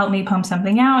helped me pump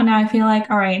something out. And now I feel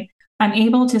like, all right, I'm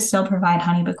able to still provide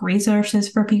HoneyBook resources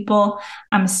for people.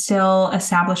 I'm still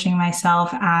establishing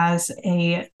myself as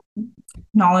a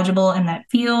knowledgeable in that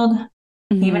field.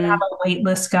 Even have a wait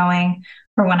list going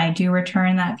for when I do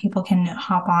return that people can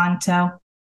hop on. So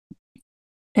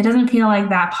it doesn't feel like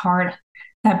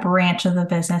that branch of the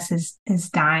business is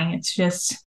dying. It's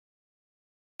just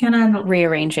gonna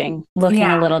rearranging, looking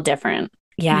a little different.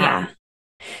 Yeah.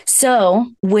 So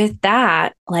with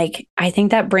that, like, I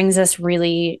think that brings us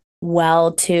really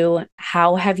well to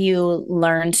how have you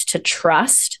learned to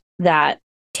trust that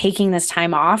taking this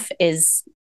time off is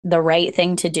the right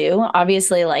thing to do?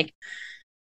 Obviously, like,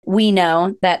 we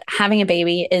know that having a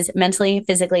baby is mentally,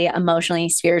 physically, emotionally,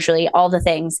 spiritually, all the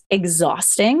things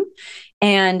exhausting.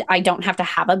 And I don't have to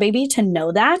have a baby to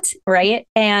know that, right?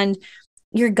 And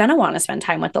you're going to want to spend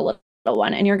time with the little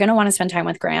one, and you're going to want to spend time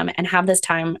with Graham and have this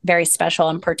time very special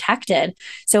and protected.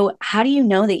 So how do you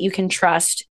know that you can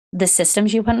trust the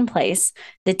systems you put in place,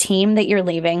 the team that you're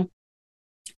leaving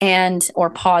and or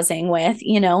pausing with,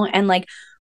 you know, and like,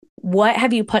 what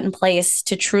have you put in place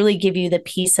to truly give you the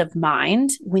peace of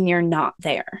mind when you're not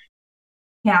there?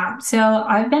 Yeah. So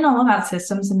I've been all about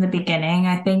systems in the beginning.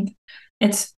 I think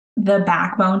it's the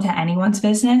backbone to anyone's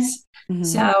business.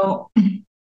 So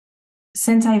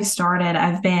since I've started,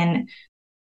 I've been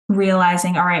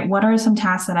realizing, all right, what are some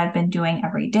tasks that I've been doing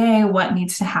every day? What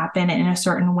needs to happen in a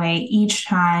certain way each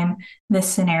time this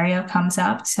scenario comes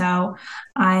up? So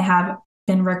I have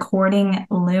been recording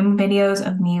Loom videos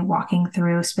of me walking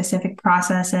through specific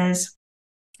processes.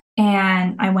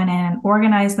 And I went in and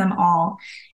organized them all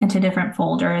into different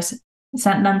folders,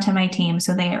 sent them to my team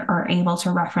so they are able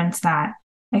to reference that.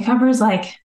 It covers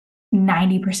like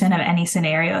 90% of any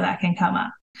scenario that can come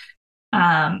up.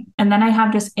 And then I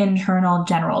have just internal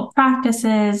general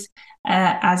practices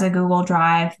as a Google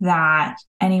Drive that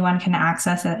anyone can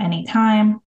access at any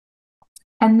time.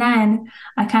 And then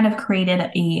I kind of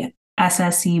created a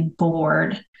SSC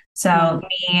board. So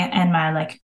me and my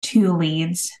like 2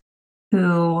 leads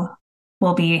who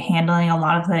will be handling a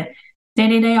lot of the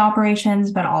day-to-day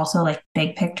operations, but also like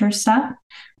big picture stuff.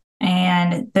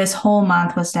 And this whole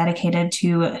month was dedicated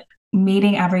to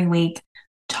meeting every week,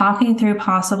 talking through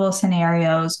possible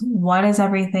scenarios. What is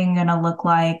everything going to look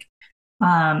like?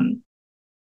 And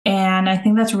I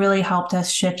think that's really helped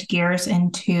us shift gears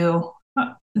into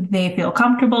they feel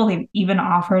comfortable. They've even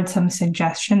offered some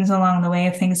suggestions along the way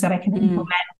of things that I can implement.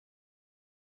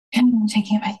 And I'm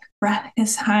taking my breath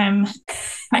this time.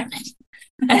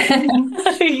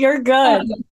 You're good.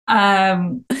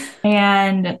 And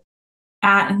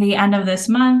at the end of this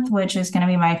month, which is going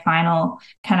to be my final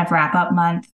kind of wrap up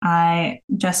month, I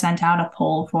just sent out a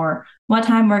poll for what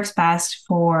time works best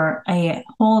for a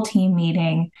whole team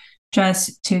meeting,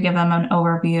 just to give them an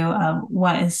overview of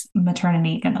what is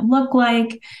maternity going to look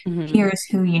like. Here's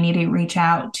who you need to reach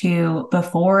out to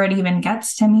before it even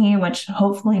gets to me, which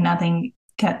hopefully nothing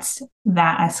gets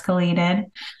that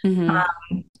escalated.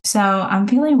 So I'm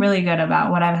feeling really good about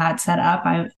what I've had set up.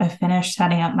 I've finished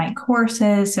setting up my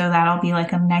courses, so that'll be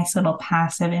like a nice little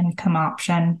passive income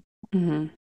option.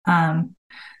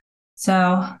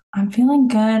 So I'm feeling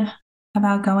good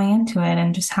about going into it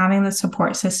and just having the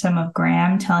support system of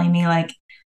Graham telling me like,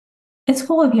 it's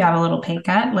cool if you have a little pay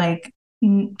cut. Like,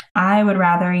 I would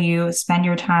rather you spend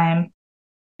your time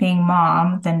being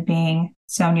mom than being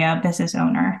Sonia, business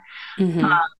owner.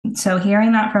 So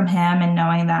hearing that from him and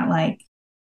knowing that like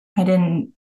I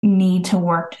didn't need to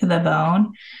work to the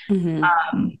bone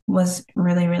was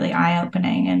really, really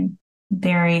eye-opening and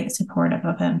very supportive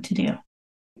of him to do.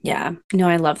 Yeah, no,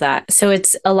 I love that. So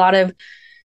it's a lot of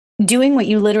doing what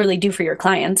you literally do for your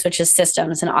clients, which is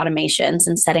systems and automations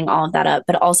and setting all of that up,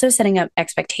 but also setting up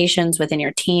expectations within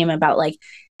your team about like,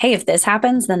 hey, if this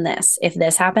happens, then this, if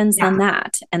this happens, then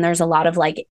that. And there's a lot of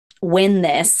like, win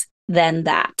this, then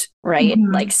that, right?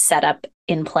 Like set up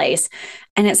in place.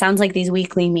 And it sounds like these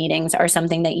weekly meetings are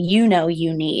something that you know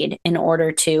you need in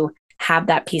order to have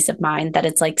that peace of mind, that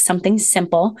it's like something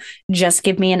simple. Just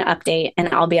give me an update and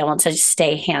I'll be able to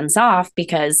stay hands off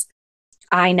because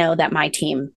I know that my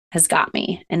team has got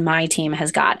me and my team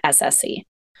has got SSC.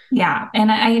 Yeah.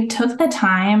 And I took the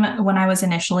time when I was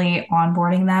initially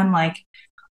onboarding them, like,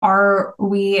 are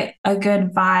we a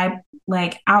good vibe,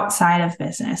 like outside of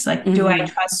business? Like, do I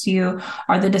trust you?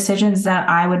 Are the decisions that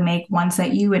I would make ones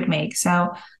that you would make?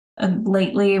 So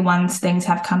lately, once things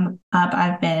have come up,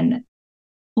 I've been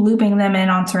looping them in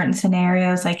on certain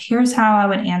scenarios. Like, here's how I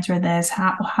would answer this.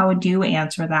 How would you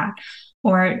answer that?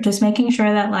 Or just making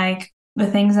sure that like the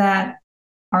things that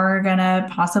are gonna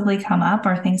possibly come up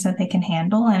are things that they can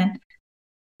handle.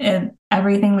 And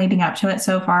everything leading up to it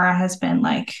so far has been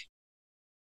like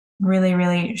really,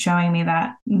 really showing me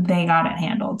that they got it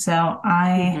handled. So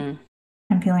I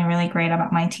am feeling really great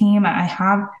about my team. I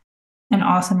have an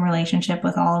awesome relationship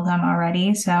with all of them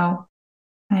already. So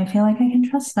I feel like I can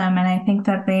trust them. And I think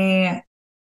that they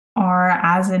are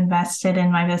as invested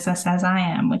in my business as I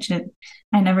am,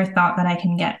 I never thought that I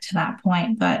can get to that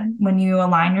point. But when you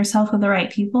align yourself with the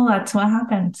right people, that's what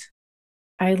happens.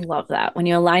 I love that. When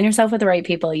you align yourself with the right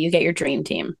people, you get your dream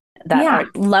team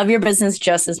that love your business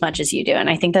just as much as you do. And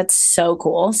I think that's so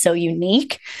cool, so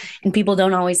unique. And people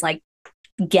don't always like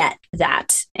get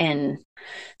that. And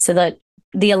so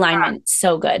the alignment,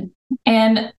 so good.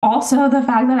 And also the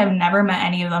fact that I've never met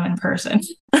any of them in person.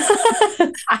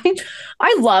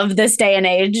 I love this day and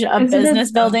age of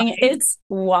business building. It's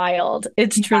wild.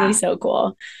 It's truly so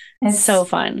cool. It's so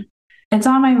fun. It's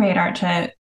on my radar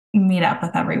to meet up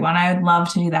with everyone. I would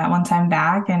love to do that once I'm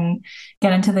back and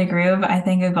get into the groove. I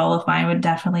think a goal of mine would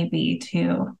definitely be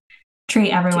to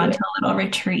treat everyone to a little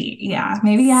retreat. Yeah.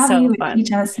 Maybe have you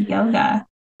teach us yoga.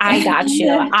 I got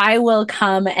you. I will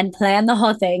come and plan the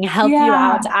whole thing, help you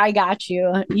out. I got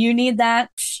you. You need that?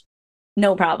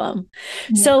 No problem.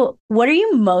 Yeah. So what are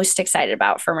you most excited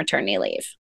about for maternity leave?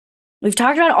 We've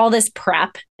talked about all this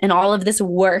prep and all of this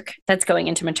work that's going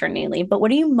into maternity leave, but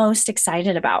what are you most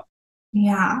excited about?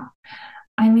 Yeah.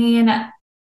 I mean,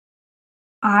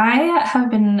 I have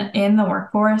been in the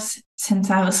workforce since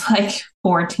I was like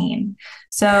 14.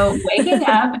 So waking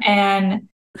up and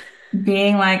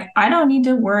being like, I don't need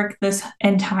to work this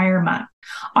entire month.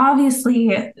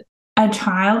 Obviously, a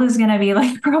child is going to be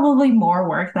like probably more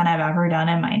work than I've ever done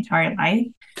in my entire life.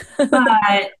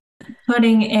 But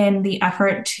putting in the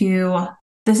effort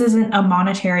this isn't a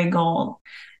monetary goal.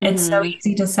 It's so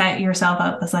easy to set yourself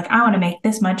up as like, I want to make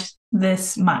this much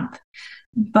this month.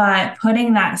 But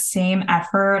putting that same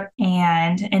effort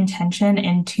and intention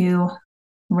into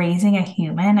raising a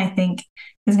human, I think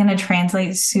is going to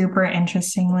translate super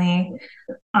interestingly.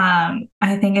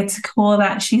 I think it's cool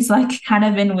that she's like kind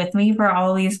of been with me for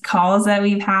all these calls that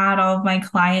we've had, all of my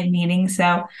client meetings.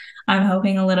 So I'm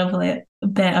hoping a little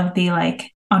bit of the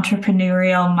like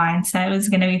entrepreneurial mindset is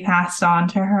going to be passed on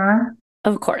to her.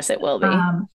 Of course it will be.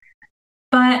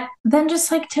 But then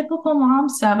just like typical mom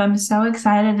stuff, I'm so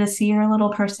excited to see her little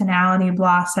personality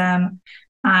blossom.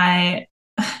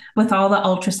 With all the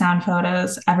ultrasound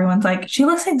photos, everyone's like, she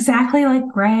looks exactly like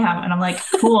Graham. And I'm like,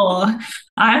 cool.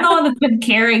 I'm the one that's been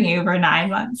carrying you for 9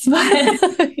 months.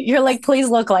 But you're like, please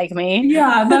look like me.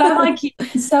 Yeah. But I'm like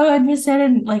so interested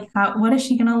in like, what is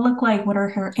she going to look like? What are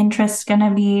her interests going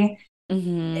to be?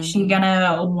 Is she going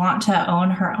to want to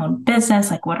own her own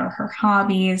business? Like, what are her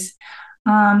hobbies?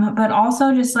 But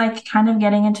also just like kind of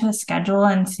getting into a schedule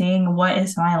and seeing what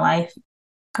is my life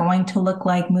going to look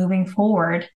like moving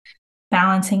forward,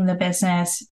 balancing the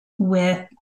business with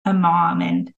a mom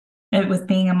and with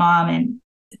being a mom. And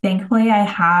thankfully I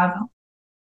have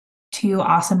 2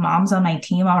 awesome moms on my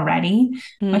team already,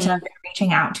 which I've been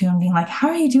reaching out to and being like, how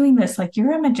are you doing this? Like,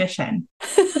 you're a magician.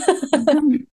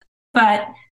 But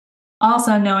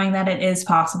also knowing that it is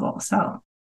possible. So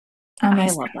I'm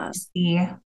excited to see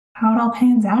how it all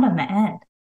pans out in the end.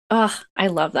 Oh, I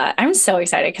love that. I'm so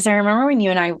excited because I remember when you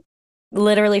and I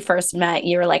literally first met,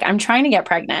 you were like, I'm trying to get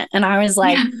pregnant. And I was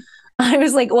like,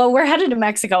 well, we're headed to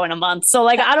Mexico in a month. So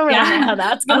like, I don't really know how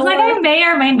that's going to work. I may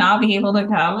or may not be able to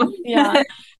come. Yeah.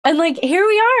 And like, here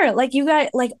we are, like you got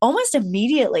like almost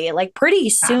immediately, like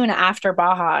pretty soon after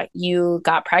Baja, you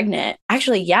got pregnant.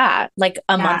 Actually, like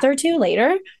a month or 2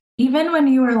 later. Even when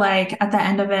you were like at the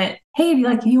end of it, hey,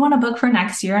 like you want to book for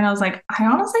next year? And I was like, I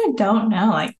honestly don't know.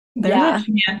 Like there's a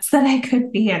chance that I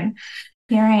could be. And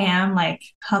here I am like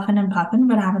huffing and puffing,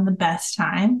 but having the best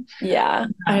time. Yeah,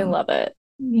 I love it.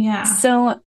 Yeah.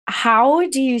 So how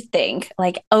do you think,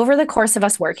 like over the course of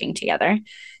us working together,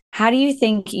 how do you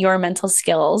think your mental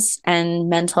skills and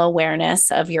mental awareness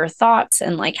of your thoughts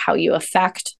and like how you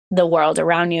affect the world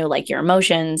around you, like your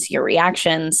emotions, your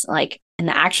reactions, like and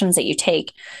the actions that you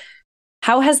take,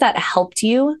 how has that helped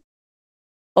you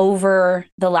over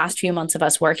the last few months of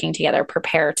us working together,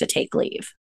 prepare to take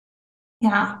leave?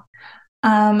 Yeah.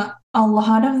 A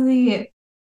lot of the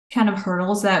kind of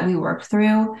hurdles that we worked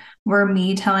through were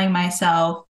me telling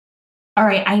myself, all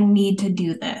right, I need to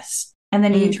do this. And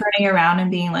then you turning around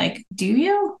and being like, do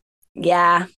you?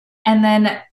 Yeah. And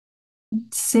then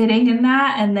sitting in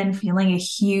that and then feeling a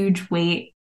huge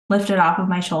weight lifted off of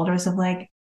my shoulders of like,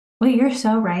 wait, you're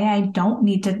so right. I don't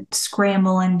need to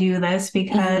scramble and do this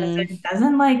because it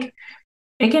doesn't like,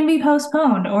 it can be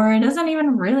postponed or it doesn't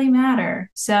even really matter.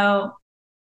 So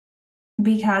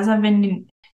because I've been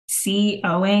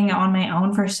CEOing on my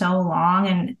own for so long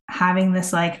and having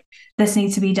this like, this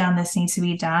needs to be done, this needs to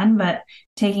be done, but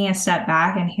taking a step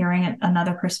back and hearing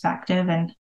another perspective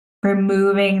and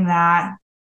removing that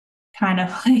kind of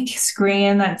like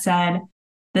screen that said,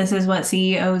 this is what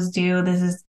CEOs do, this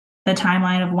is the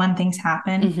timeline of when things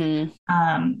happen.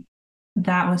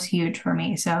 That was huge for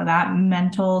me. So that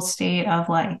mental state of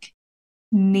like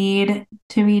need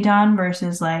to be done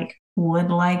versus like would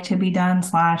like to be done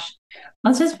 /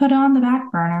 let's just put it on the back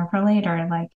burner for later.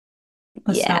 Like,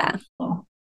 yeah. So cool.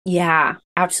 Yeah,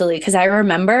 absolutely. Because I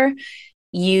remember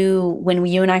when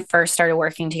you and I first started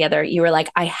working together, you were like,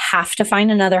 I have to find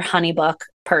another HoneyBook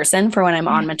person for when I'm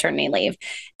on maternity leave.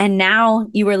 And now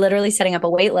you were literally setting up a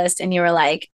wait list and you were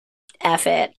like, F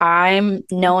it.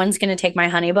 No one's going to take my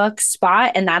HoneyBook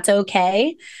spot and that's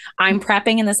okay. I'm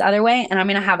prepping in this other way and I'm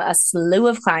going to have a slew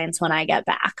of clients when I get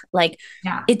back. Like,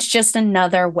 it's just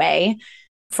another way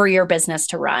for your business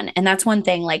to run. And that's one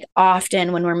thing, like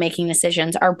often when we're making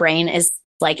decisions, our brain is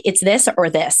like, it's this or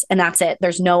this, and that's it.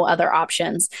 There's no other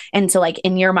options. And so like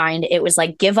in your mind, it was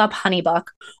like, give up HoneyBook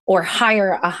or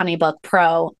hire a HoneyBook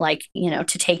pro, like,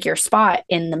 to take your spot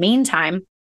in the meantime.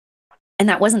 And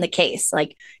that wasn't the case.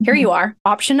 Like, here you are.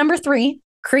 Option number 3,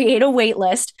 create a wait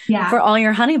list for all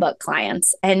your HoneyBook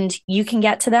clients. And you can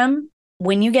get to them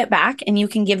when you get back and you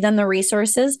can give them the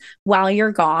resources while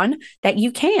you're gone that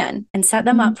you can and set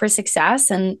them up for success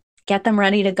and get them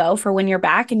ready to go for when you're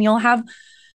back. And you'll have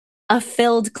a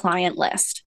filled client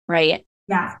list, right?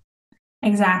 Yeah,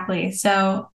 exactly.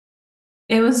 So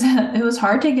it was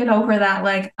hard to get over that.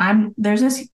 Like there's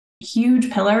this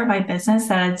huge pillar of my business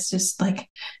that it's just like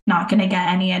not going to get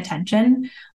any attention.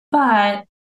 But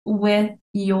with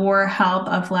your help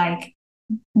of like,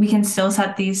 we can still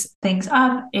set these things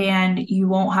up and you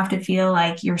won't have to feel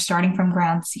like you're starting from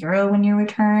ground zero when you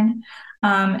return.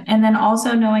 And then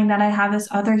also knowing that I have this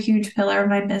other huge pillar of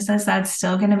my business that's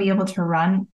still going to be able to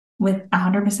run with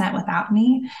 100% without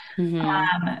me,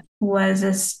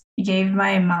 gave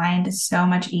my mind so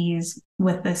much ease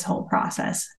with this whole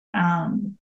process.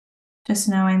 Just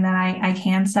knowing that I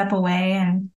can step away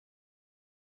and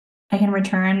I can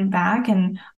return back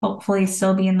and hopefully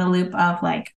still be in the loop of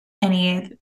like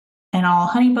any and all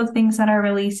HoneyBook things that are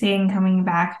releasing, coming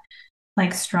back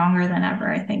like stronger than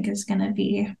ever, I think is going to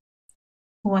be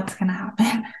what's going to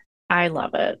happen. I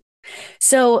love it.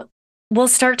 So we'll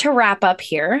start to wrap up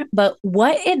here, but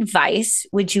what advice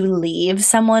would you leave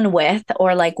someone with,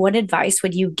 or like what advice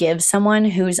would you give someone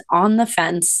who's on the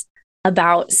fence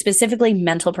about specifically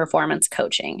mental performance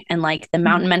coaching and like the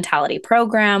Mountain Mentality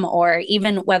program, or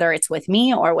even whether it's with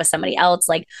me or with somebody else,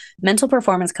 like mental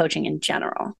performance coaching in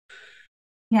general?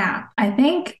 Yeah, I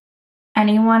think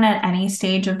anyone at any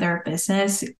stage of their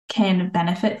business can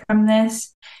benefit from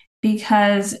this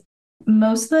because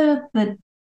most of the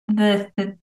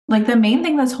main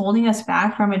thing that's holding us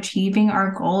back from achieving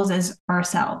our goals is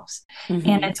ourselves.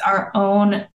 And it's our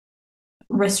own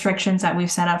restrictions that we've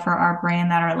set up for our brain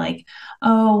that are like,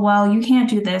 oh, well, you can't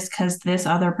do this because this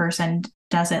other person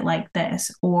does it like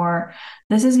this, or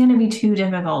this is going to be too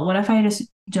difficult. What if I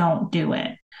just don't do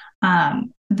it?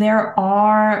 There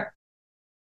are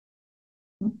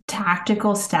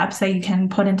tactical steps that you can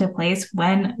put into place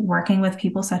when working with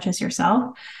people such as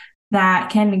yourself that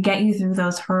can get you through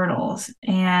those hurdles.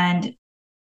 And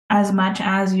as much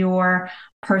as your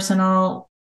personal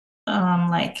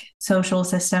like social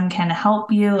system can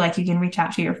help you, like you can reach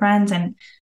out to your friends and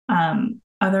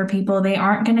other people, they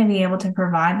aren't going to be able to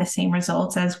provide the same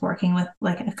results as working with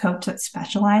like a coach that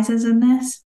specializes in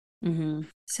this.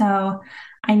 So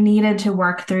I needed to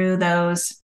work through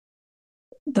those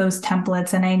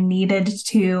templates, and I needed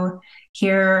to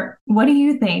hear, what do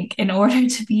you think, in order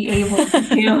to be able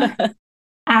to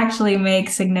actually make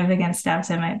significant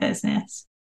steps in my business.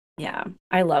 Yeah,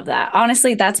 I love that.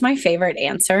 Honestly, that's my favorite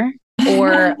answer.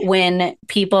 Or when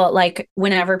people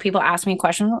whenever people ask me a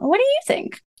question, what do you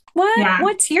think?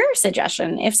 What's your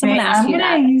suggestion if someone Right, asks you that?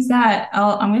 I'm going to use that.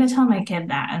 I'm going to tell my kid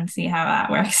that and see how that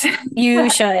works. You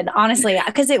should, honestly,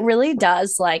 because it really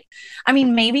does. Like, I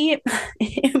mean, maybe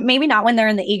not when they're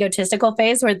in the egotistical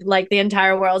phase where like the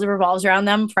entire world revolves around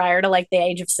them prior to like the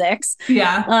age of 6.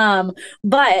 Yeah.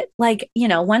 But like, you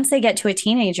know, once they get to a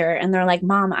teenager and they're like,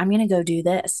 Mom, I'm going to go do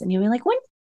this. And you'll be like, what?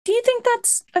 Do you think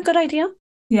that's a good idea?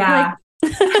 Yeah. Like,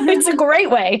 it's a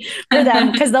great way for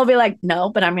them because they'll be like,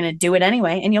 no, but I'm going to do it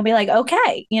anyway. And you'll be like,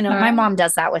 okay, you know, my mom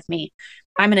does that with me.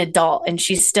 I'm an adult and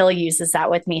she still uses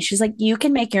that with me. She's like, you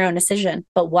can make your own decision,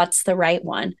 but what's the right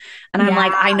one? And I'm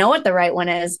like, I know what the right one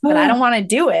is, but I don't want to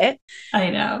do it. I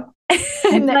know.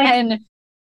 and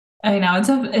I know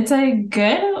it's a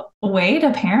good way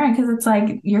to parent because it's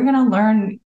like you're going to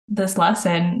learn this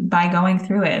lesson by going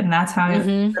through it. And that's how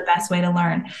the best way to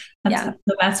learn. That's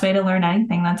the best way to learn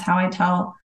anything. That's how I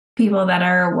tell people that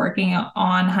are working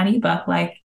on HoneyBook,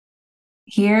 like,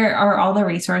 here are all the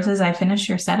resources. I finished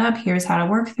your setup. Here's how to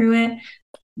work through it.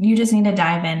 You just need to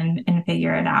dive in and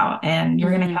figure it out. And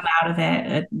you're going to come out of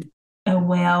it a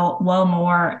well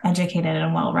more educated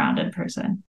and well-rounded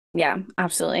person. Yeah,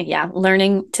 absolutely. Yeah.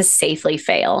 Learning to safely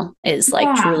fail is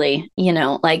like truly, you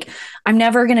know, like I'm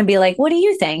never going to be like, what do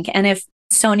you think? And if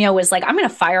Sonia was like, I'm going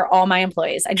to fire all my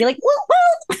employees, I'd be like,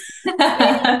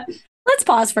 well, let's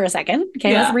pause for a second.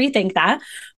 Okay. Let's rethink that.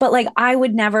 But like, I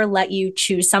would never let you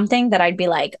choose something that I'd be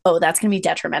like, oh, that's going to be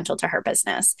detrimental to her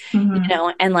business, you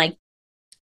know? And like,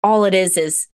 all it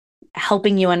is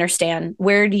helping you understand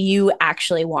where do you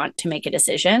actually want to make a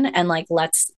decision? And like,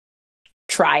 let's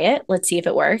try it. Let's see if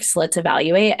it works. Let's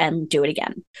evaluate and do it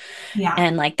again. Yeah.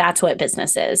 And like, that's what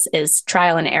business is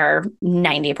trial and error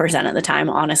 90% of the time,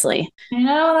 honestly. I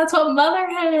know, that's what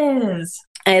motherhood is.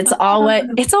 It's all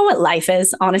what life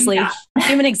is, honestly.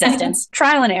 Human existence,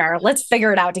 trial and error. Let's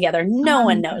figure it out together. No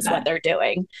one knows what they're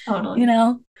doing. Totally. You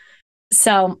know?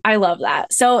 So I love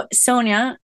that. So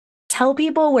Sonia, tell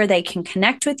people where they can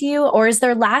connect with you, or is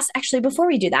there before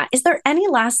we do that, is there any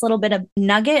last little bit of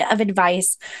nugget of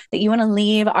advice that you want to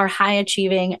leave our high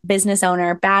achieving business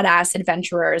owner, badass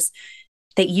adventurers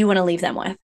that you want to leave them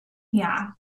with? Yeah,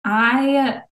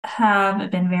 I have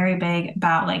been very big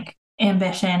about like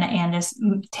ambition and just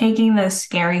taking those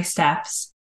scary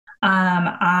steps.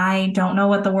 I don't know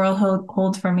what the world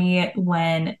holds for me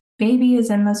when baby is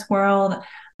in this world.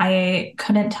 I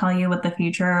couldn't tell you what the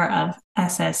future of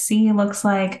SSC looks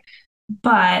like,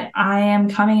 but I am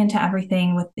coming into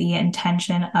everything with the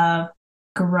intention of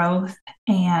growth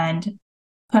and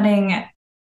putting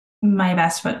my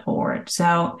best foot forward.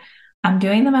 So I'm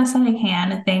doing the best that I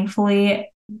can.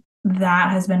 Thankfully, that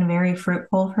has been very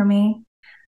fruitful for me.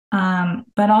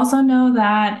 But also know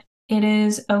that it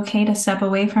is okay to step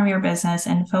away from your business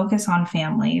and focus on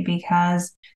family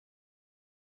because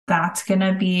that's going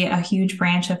to be a huge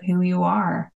branch of who you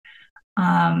are.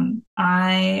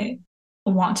 I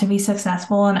want to be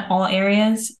successful in all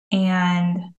areas,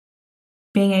 and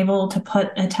being able to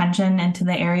put attention into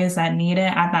the areas that need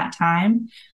it at that time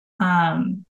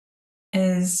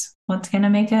is what's going to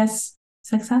make us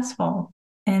successful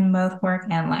in both work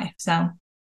and life. So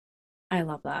I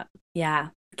love that. Yeah.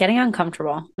 Getting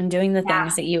uncomfortable and doing the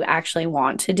things that you actually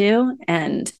want to do.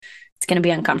 And it's going to be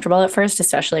uncomfortable at first,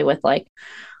 especially with like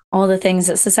all the things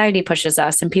that society pushes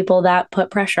us and people that put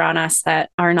pressure on us that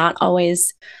are not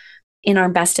always in our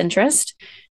best interest,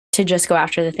 to just go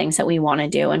after the things that we want to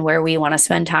do and where we want to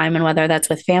spend time. And whether that's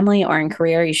with family or in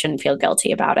career, you shouldn't feel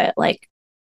guilty about it. Like,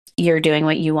 you're doing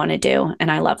what you want to do.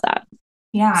 And I love that.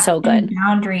 Yeah. So good. And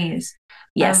boundaries.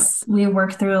 Yes. We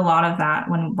work through a lot of that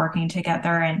when working together,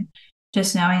 and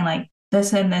just knowing like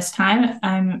this and this time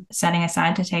I'm setting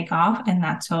aside to take off, and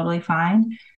that's totally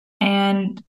fine.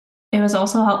 And it was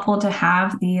also helpful to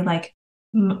have the like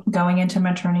going into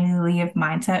maternity leave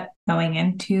mindset going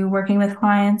into working with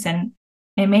clients, and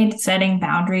it made setting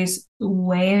boundaries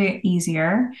way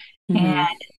easier. And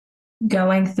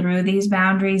going through these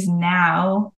boundaries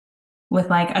now with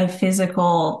like a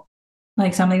physical,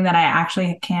 like something that I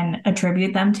actually can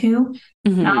attribute them to.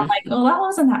 Now I'm like, oh, that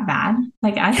wasn't that bad.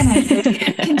 Like I can actually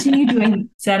continue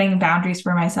setting boundaries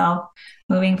for myself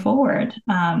moving forward.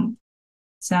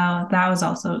 So that was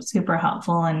also super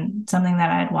helpful and something that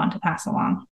I'd want to pass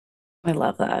along. I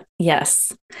love that.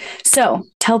 Yes. So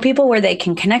tell people where they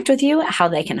can connect with you, how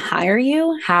they can hire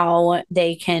you, how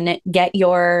they can get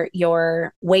your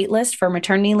wait list for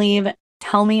maternity leave.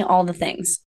 Tell me all the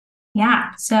things.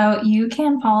 Yeah. So you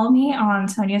can follow me on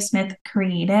Sonia Smith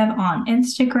Creative on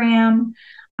Instagram.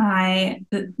 I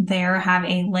there have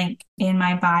a link in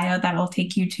my bio that will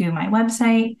take you to my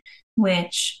website,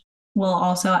 which will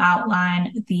also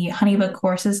outline the HoneyBook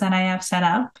courses that I have set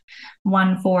up,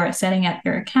 one for setting up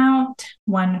your account,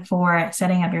 one for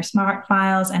setting up your smart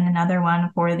files, and another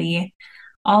one for the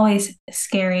always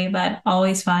scary but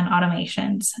always fun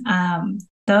automations.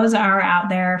 Those are out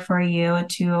there for you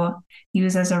to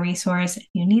use as a resource if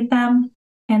you need them.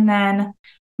 And then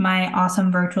my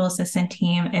awesome virtual assistant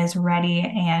team is ready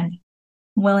and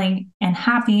willing and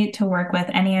happy to work with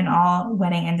any and all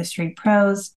wedding industry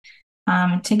pros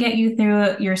to get you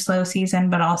through your slow season,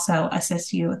 but also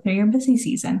assist you through your busy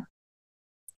season.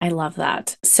 I love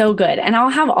that. So good. And I'll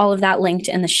have all of that linked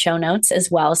in the show notes as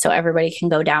well. So everybody can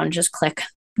go down and just click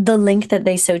the link that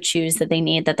they so choose that they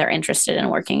need, that they're interested in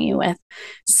working you with.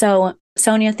 So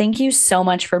Sonia, thank you so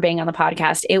much for being on the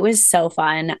podcast. It was so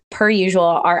fun. Per usual,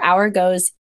 our hour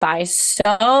goes by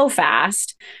so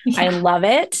fast. Yeah. I love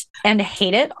it and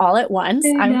hate it all at once.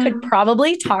 I could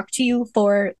probably talk to you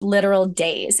for literal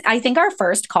days. I think our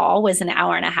first call was an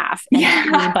hour and a half, and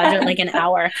we budget like an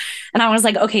hour. And I was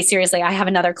like, okay, seriously, I have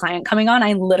another client coming on.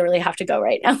 I literally have to go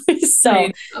right now.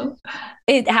 So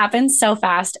it happens so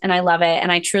fast, and I love it.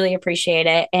 And I truly appreciate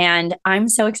it. And I'm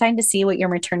so excited to see what your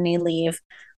maternity leave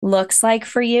looks like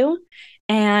for you.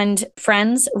 And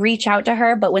friends, reach out to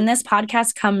her. But when this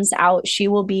podcast comes out, she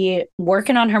will be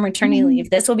working on her maternity leave.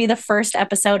 This will be the first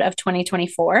episode of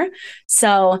 2024.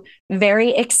 So very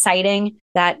exciting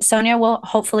that Sonia will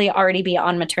hopefully already be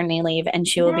on maternity leave, and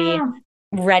she will be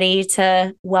ready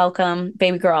to welcome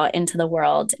baby girl into the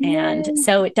world. Yay. And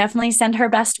so definitely send her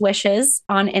best wishes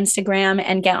on Instagram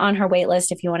and get on her wait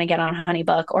list if you want to get on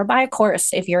HoneyBook, or buy a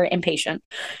course if you're impatient,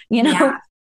 Yeah.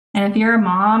 And if you're a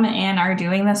mom and are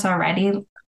doing this already,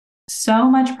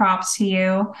 so much props to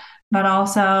you. But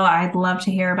also, I'd love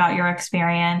to hear about your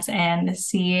experience and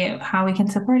see how we can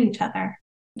support each other.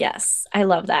 Yes, I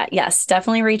love that. Yes,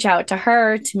 definitely reach out to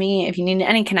her, to me. If you need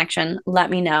any connection, let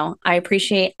me know. I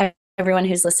appreciate everyone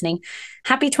who's listening.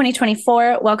 Happy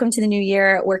 2024. Welcome to the new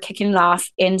year. We're kicking it off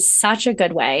in such a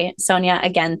good way. Sonia,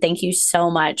 again, thank you so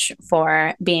much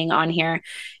for being on here.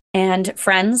 And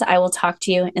friends, I will talk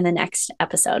to you in the next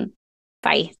episode.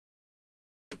 Bye.